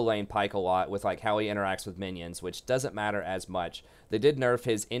solo lane Pyke a lot with like how he interacts with minions, which doesn't matter as much. They did nerf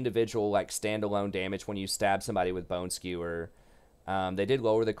his individual like standalone damage when you stab somebody with Bone Skewer. They did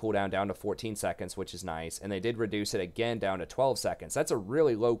lower the cooldown down to 14 seconds, which is nice, and they did reduce it again down to 12 seconds. That's a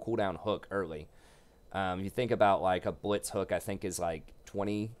really low cooldown hook early. You think about like a Blitz hook, I think is like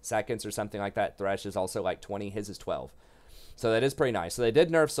 20 seconds or something like that. Thresh is also like 20. His is 12. So that is pretty nice. So they did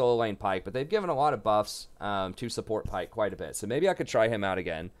nerf solo lane Pyke, but they've given a lot of buffs to support Pyke quite a bit. So maybe I could try him out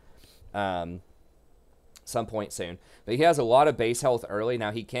again some point soon. But he has a lot of base health early.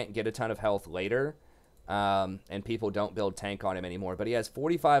 Now he can't get a ton of health later. And people don't build tank on him anymore. But he has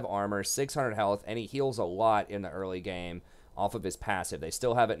 45 armor, 600 health, and he heals a lot in the early game off of his passive. They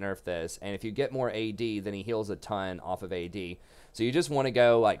still haven't nerfed this. And if you get more AD, then he heals a ton off of AD. So you just want to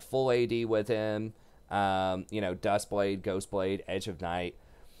go like full AD with him. You know, Dustblade, Ghostblade, Edge of Night.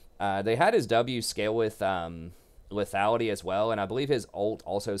 They had his W scale with lethality as well. And I believe his ult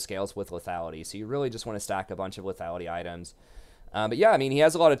also scales with lethality. So you really just want to stack a bunch of lethality items. But yeah, I mean, he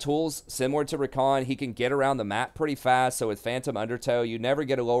has a lot of tools similar to Rakan. He can get around the map pretty fast. So with Phantom Undertow, you never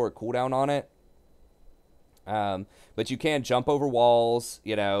get a lower cooldown on it. But you can jump over walls.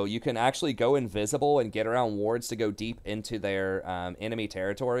 You know, you can actually go invisible and get around wards to go deep into their enemy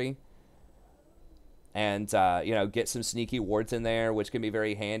territory. And, you know, get some sneaky wards in there, which can be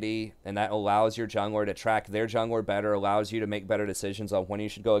very handy. And that allows your jungler to track their jungler better, allows you to make better decisions on when you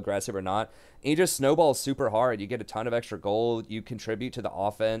should go aggressive or not. And you just snowball super hard. You get a ton of extra gold. You contribute to the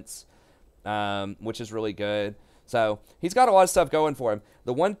offense, which is really good. So he's got a lot of stuff going for him.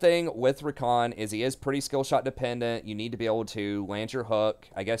 The one thing with Rakan is he is pretty skill shot dependent. You need to be able to land your hook.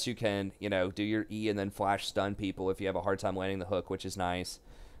 I guess you can, you know, do your E and then flash stun people if you have a hard time landing the hook, which is nice.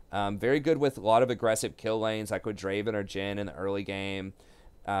 Very good with a lot of aggressive kill lanes, like with Draven or Jhin in the early game.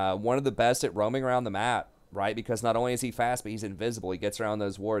 One of the best at roaming around the map, right? Because not only is he fast, but he's invisible. He gets around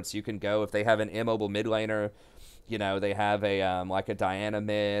those wards. So you can go, if they have an immobile mid laner, you know, they have a like a Diana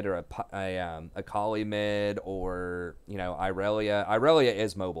mid or a Kali mid or, you know, Irelia. Irelia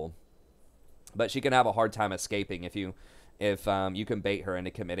is mobile, but she can have a hard time escaping if you can bait her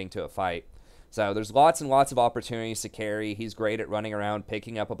into committing to a fight. So there's lots and lots of opportunities to carry. He's great at running around,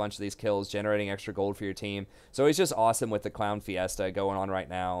 picking up a bunch of these kills, generating extra gold for your team. So he's just awesome with the Clown Fiesta going on right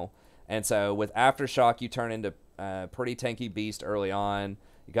now. And so with Aftershock, you turn into a pretty tanky beast early on.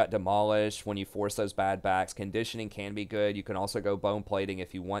 You got Demolish when you force those bad backs. Conditioning can be good. You can also go Bone Plating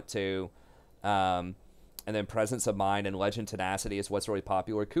if you want to. And then Presence of Mind and Legend Tenacity is what's really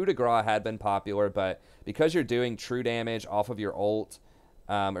popular. Coup de Grace had been popular, but because you're doing true damage off of your ult,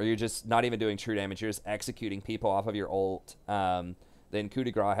 or you're just not even doing true damage, you're just executing people off of your ult, then Coup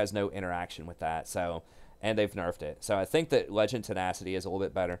de Grace has no interaction with that. So, and they've nerfed it. So I think that Legend Tenacity is a little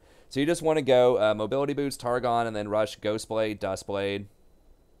bit better. So you just want to go Mobility Boots, Targon, and then rush Ghostblade, Dustblade,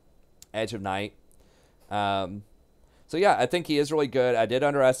 Edge of Night. So yeah, I think he is really good. I did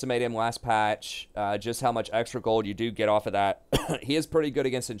underestimate him last patch, just how much extra gold you do get off of that. He is pretty good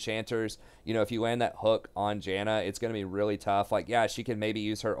against enchanters. You know, if you land that hook on Janna, it's going to be really tough. Like, yeah, she can maybe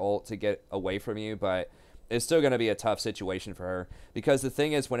use her ult to get away from you, but it's still going to be a tough situation for her. Because the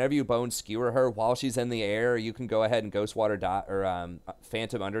thing is, whenever you bone skewer her while she's in the air, you can go ahead and Ghost Water or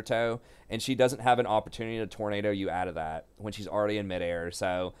Phantom Undertow, and she doesn't have an opportunity to tornado you out of that when she's already in midair.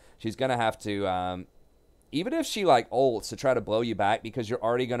 So she's going to have to... even if she, like, ults to try to blow you back because you're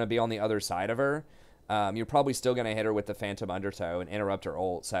already going to be on the other side of her, you're probably still going to hit her with the Phantom Undertow and interrupt her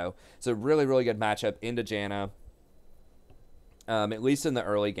ult. So it's a really, really good matchup into Janna, at least in the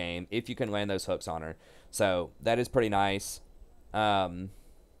early game, if you can land those hooks on her. So that is pretty nice. And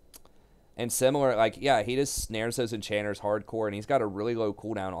similar, like, yeah, he just snares those enchanters hardcore, and he's got a really low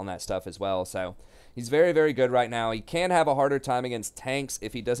cooldown on that stuff as well. So He's very, very good right now. He can have a harder time against tanks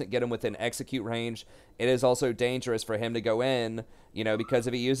if he doesn't get him within execute range. It is also dangerous for him to go in, because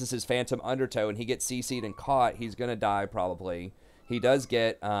if he uses his Phantom Undertow and he gets CC'd and caught, he's going to die probably. He does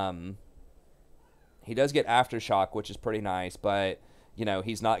get Aftershock, which is pretty nice, but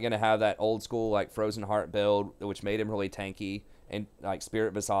he's not going to have that old school like Frozen Heart build, which made him really tanky and like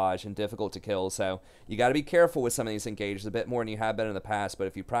Spirit Visage and difficult to kill. So you got to be careful with some of these engages a bit more than you have been in the past. But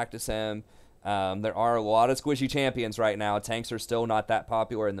if you practice him, there are a lot of squishy champions right now. Tanks are still not that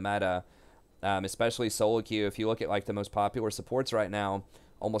popular in the meta, especially solo queue. If you look at like the most popular supports right now,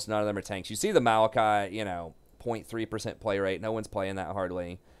 almost none of them are tanks. You see the Maokai, 0.3% play rate. No one's playing that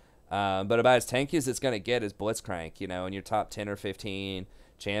hardly. But about as tanky as it's going to get is Blitzcrank, in your top 10 or 15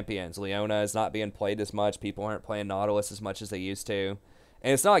 champions. Leona is not being played as much. People aren't playing Nautilus as much as they used to.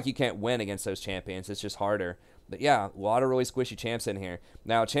 And it's not like you can't win against those champions. It's just harder. But yeah, a lot of really squishy champs in here.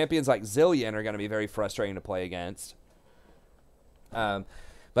 Now, champions like Zillion are going to be very frustrating to play against. But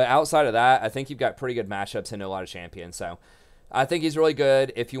outside of that, I think you've got pretty good matchups into a lot of champions. So I think he's really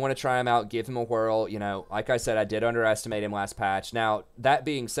good. If you want to try him out, give him a whirl. Like I said, I did underestimate him last patch. Now, that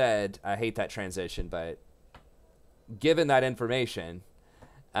being said, I hate that transition, but given that information,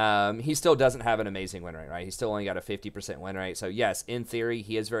 he still doesn't have an amazing win rate, right? He's still only got a 50% win rate. So, yes, in theory,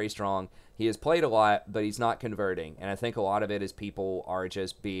 he is very strong. He has played a lot, but he's not converting. And I think a lot of it is people are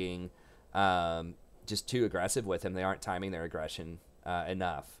just being just too aggressive with him. They aren't timing their aggression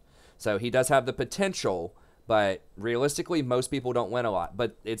enough. So he does have the potential, but realistically, most people don't win a lot.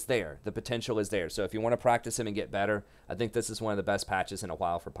 But it's there. The potential is there. So if you want to practice him and get better, I think this is one of the best patches in a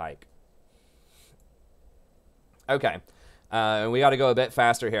while for Pyke. Okay. And we got to go a bit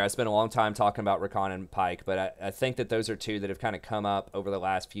faster here. I spent a long time talking about Rakan and Pyke, but I think that those are two that have kind of come up over the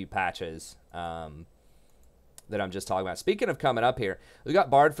last few patches that I'm just talking about. Speaking of coming up here, we got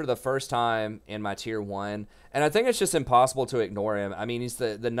Bard for the first time in my Tier 1, and I think it's just impossible to ignore him. I mean, he's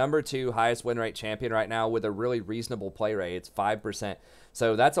the number 2 highest win rate champion right now with a really reasonable play rate. It's 5%.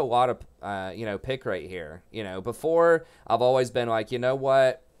 So that's a lot of, pick rate here. Before, I've always been like, you know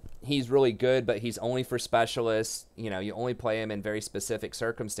what? He's really good, but he's only for specialists. You only play him in very specific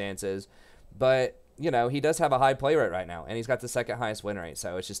circumstances. But, he does have a high play rate right now, and he's got the second highest win rate.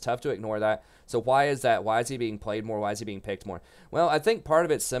 So it's just tough to ignore that. So why is that? Why is he being played more? Why is he being picked more? Well, I think part of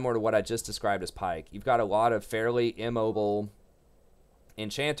it's similar to what I just described as Pyke. You've got a lot of fairly immobile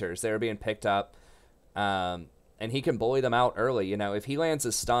enchanters that are being picked up, and he can bully them out early. If he lands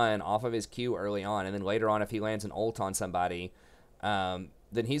a stun off of his Q early on, and then later on if he lands an ult on somebody,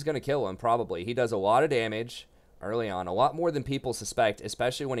 then he's going to kill him probably. He does a lot of damage early on, a lot more than people suspect,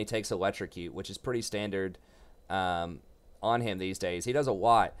 especially when he takes Electrocute, which is pretty standard on him these days. He does a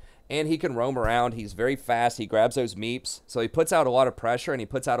lot, and he can roam around. He's very fast. He grabs those meeps, so he puts out a lot of pressure, and he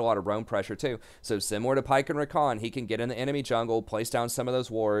puts out a lot of roam pressure too. So similar to Pyke and Rakan, he can get in the enemy jungle, place down some of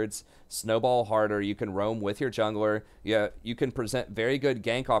those wards, snowball harder. You can roam with your jungler. Yeah, you can present very good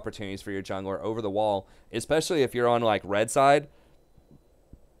gank opportunities for your jungler over the wall, especially if you're on like red side.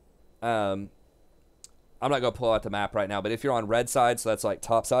 I'm not going to pull out the map right now, but if you're on red side, so that's like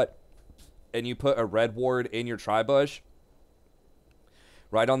top side, and you put a red ward in your tri-bush,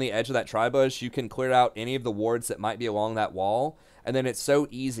 right on the edge of that tri-bush, you can clear out any of the wards that might be along that wall, and then it's so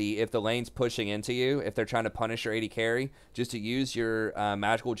easy if the lane's pushing into you, if they're trying to punish your AD carry, just to use your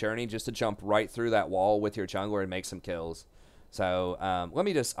magical journey just to jump right through that wall with your jungler and make some kills. So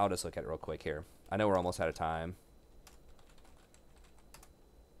I'll just look at it real quick here. I know we're almost out of time.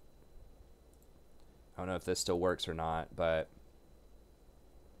 I don't know if this still works or not, but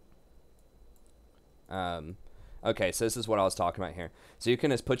okay, so this is what I was talking about here. So you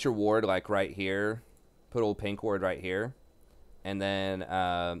can just put your ward like right here, put a little pink ward right here, and then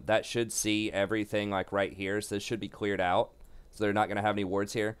that should see everything like right here. So this should be cleared out, so they're not going to have any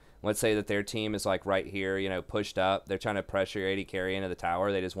wards here. Let's say that their team is like right here, pushed up. They're trying to pressure your AD carry into the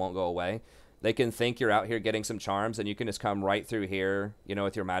tower. They just won't go away. They can think you're out here getting some charms, and you can just come right through here,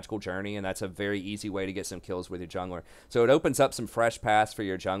 with your magical journey, and that's a very easy way to get some kills with your jungler. So it opens up some fresh paths for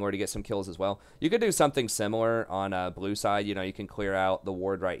your jungler to get some kills as well. You could do something similar on blue side. You can clear out the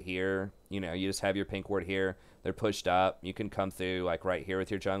ward right here. You just have your pink ward here. They're pushed up. You can come through like right here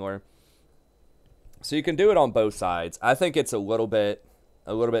with your jungler. So you can do it on both sides. I think it's a little bit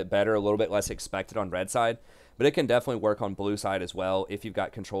better, a little bit less expected on red side. But it can definitely work on blue side as well if you've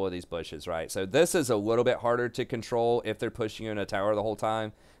got control of these bushes, right? So this is a little bit harder to control if they're pushing you in a tower the whole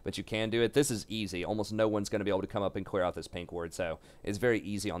time, but you can do it. This is easy. Almost no one's going to be able to come up and clear out this pink ward, so it's very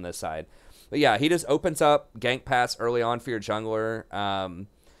easy on this side. But yeah, he just opens up gank paths early on for your jungler.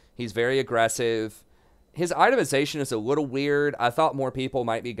 He's very aggressive. His itemization is a little weird. I thought more people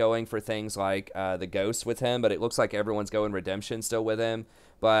might be going for things like the Ghost with him, but it looks like everyone's going Redemption still with him.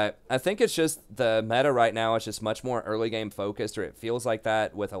 But I think it's just the meta right now is just much more early game focused, or it feels like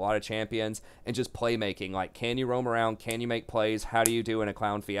that with a lot of champions, and just playmaking. Like, can you roam around? Can you make plays? How do you do in a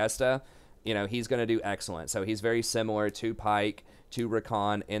Clown Fiesta? You know, he's going to do excellent. So he's very similar to Pyke, to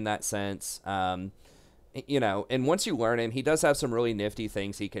Rakan in that sense. You know, and once you learn him, he does have some really nifty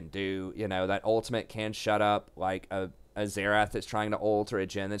things he can do. You know, that ultimate can shut up like a Xerath that's trying to ult or a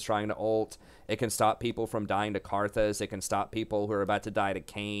Jhin that's trying to ult. It can stop people from dying to Karthus. It can stop people who are about to die to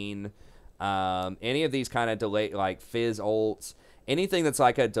Kayn. Any of these kind of delayed, like Fizz ults, anything that's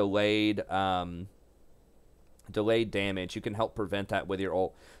like a delayed damage, you can help prevent that with your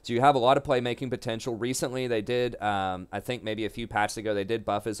ult. So you have a lot of playmaking potential. Recently, they did, I think maybe a few patches ago, they did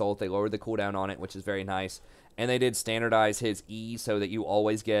buff his ult. They lowered the cooldown on it, which is very nice. And they did standardize his E so that you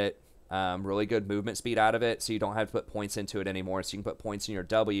always get really good movement speed out of it, so you don't have to put points into it anymore. So you can put points in your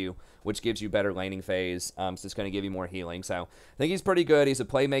W, which gives you better laning phase. So it's going to give you more healing. So I think he's pretty good. He's a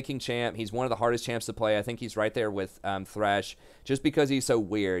playmaking champ. He's one of the hardest champs to play. I think he's right there with Thresh, just because he's so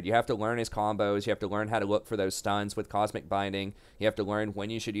weird. You have to learn his combos. You have to learn how to look for those stuns with Cosmic Binding. You have to learn when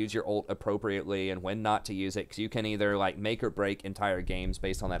you should use your ult appropriately and when not to use it, because you can either like make or break entire games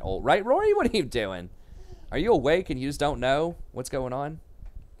based on that ult. Right, Rory? What are you doing? Are you awake and you just don't know what's going on?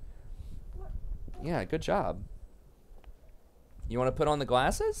 Yeah, good job. You want to put on the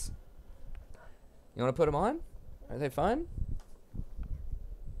glasses? You want to put them on? Are they fun?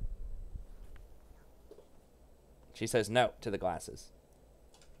 She says no to the glasses.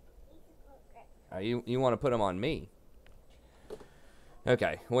 You want to put them on me?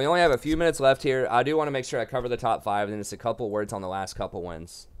 Okay, we only have a few minutes left here. I do want to make sure I cover the top 5, and then just a couple words on the last couple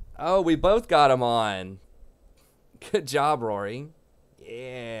wins. Oh, we both got them on. Good job, Rory.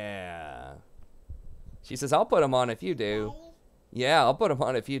 Yeah. She says, I'll put them on if you do. Yeah, I'll put them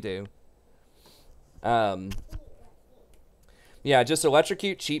on if you do. Yeah, just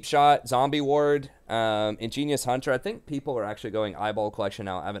Electrocute, Cheap Shot, Zombie Ward, Ingenious Hunter. I think people are actually going Eyeball Collection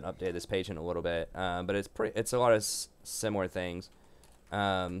now. I haven't updated this page in a little bit, but it's a lot of similar things.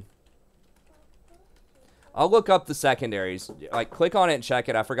 I'll look up the secondaries. Like, click on it and check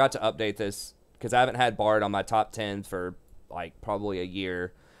it. I forgot to update this because I haven't had Bard on my top 10 for, like, probably a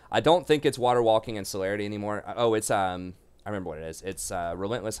year. I don't think it's Water Walking and Celerity anymore. Oh, it's, I remember what it is. It's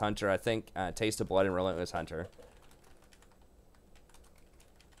Relentless Hunter. I think Taste of Blood and Relentless Hunter.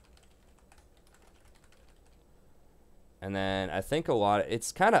 And then I think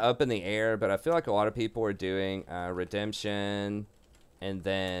it's kind of up in the air, but I feel like a lot of people are doing Redemption and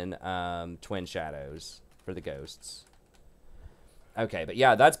then Twin Shadows for the Ghosts. Okay, but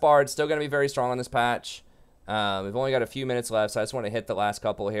yeah, that's Bard. Still going to be very strong on this patch. We've only got a few minutes left, so I just want to hit the last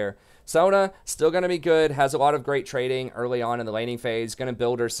couple here. Sona, still going to be good. Has a lot of great trading early on in the laning phase. Going to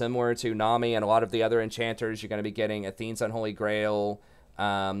build her similar to Nami and a lot of the other enchanters. You're going to be getting Athene's Unholy Grail,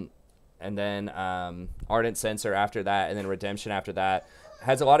 and then Ardent Censer after that, and then Redemption after that.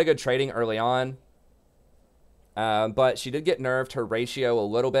 Has a lot of good trading early on, but she did get nerfed her ratio a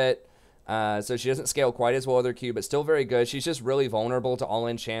little bit. So she doesn't scale quite as well with her Q, but still very good. She's just really vulnerable to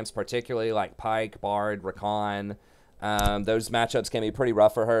all-in champs, particularly like Pyke, Bard, Rakan. Those matchups can be pretty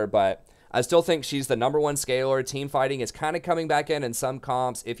rough for her, but I still think she's the #1 scaler. Team fighting is kind of coming back in some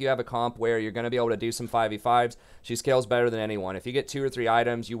comps. If you have a comp where you're going to be able to do some 5v5s, she scales better than anyone. If you get 2 or 3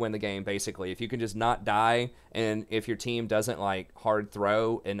 items, you win the game, basically. If you can just not die, and if your team doesn't like hard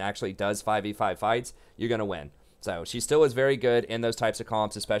throw and actually does 5v5 fights, you're going to win. So she still is very good in those types of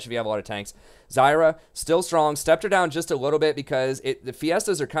comps, especially if you have a lot of tanks. Zyra, still strong. Stepped her down just a little bit because the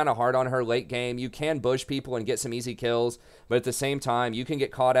Fiestas are kind of hard on her late game. You can bush people and get some easy kills, but at the same time, you can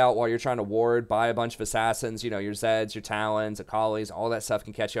get caught out while you're trying to ward by a bunch of assassins. You know, your Zeds, your Talons, Akali's, all that stuff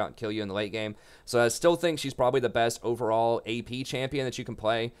can catch you out and kill you in the late game. So I still think she's probably the best overall AP champion that you can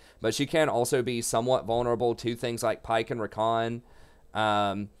play, but she can also be somewhat vulnerable to things like Pyke and Rakan.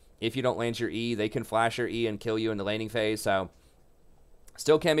 If you don't land your E, they can flash your E and kill you in the laning phase. So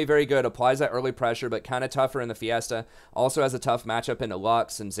still can be very good. Applies that early pressure, but kind of tougher in the Fiesta. Also has a tough matchup into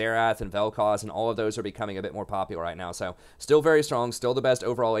Lux and Xerath and Vel'Koz, and all of those are becoming a bit more popular right now. So still very strong, still the best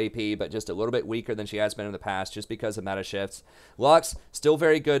overall AP, but just a little bit weaker than she has been in the past just because of meta shifts. Lux, still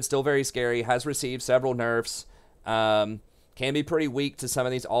very good, still very scary, has received several nerfs. Can be pretty weak to some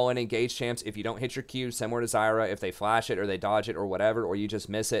of these all-in engaged champs if you don't hit your Q, similar to Zyra, if they flash it or they dodge it or whatever, or you just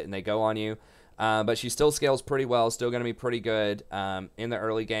miss it and they go on you. But she still scales pretty well, still going to be pretty good in the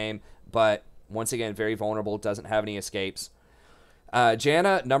early game, but once again, very vulnerable, doesn't have any escapes.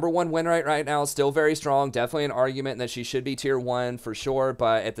 Janna, #1 win rate right now, still very strong. Definitely an argument that she should be tier 1 for sure,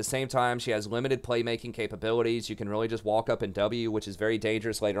 but at the same time, she has limited playmaking capabilities. You can really just walk up and W, which is very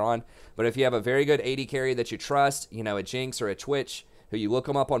dangerous later on. But if you have a very good AD carry that you trust, you know, a Jinx or a Twitch, who you look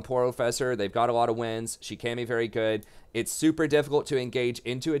them up on Professor, they've got a lot of wins. She can be very good. It's super difficult to engage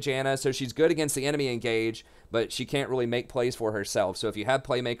into a Janna, so she's good against the enemy engage, but she can't really make plays for herself. So if you have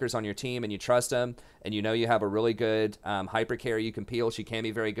playmakers on your team and you trust them, and you know you have a really good hyper carry you can peel, she can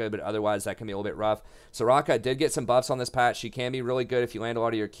be very good, but otherwise that can be a little bit rough. Soraka did get some buffs on this patch. She can be really good if you land a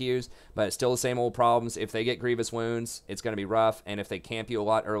lot of your Qs, but it's still the same old problems. If they get grievous wounds, it's going to be rough, and if they camp you a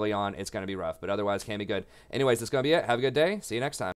lot early on, it's going to be rough, but otherwise can be good. Anyways, that's going to be it. Have a good day. See you next time.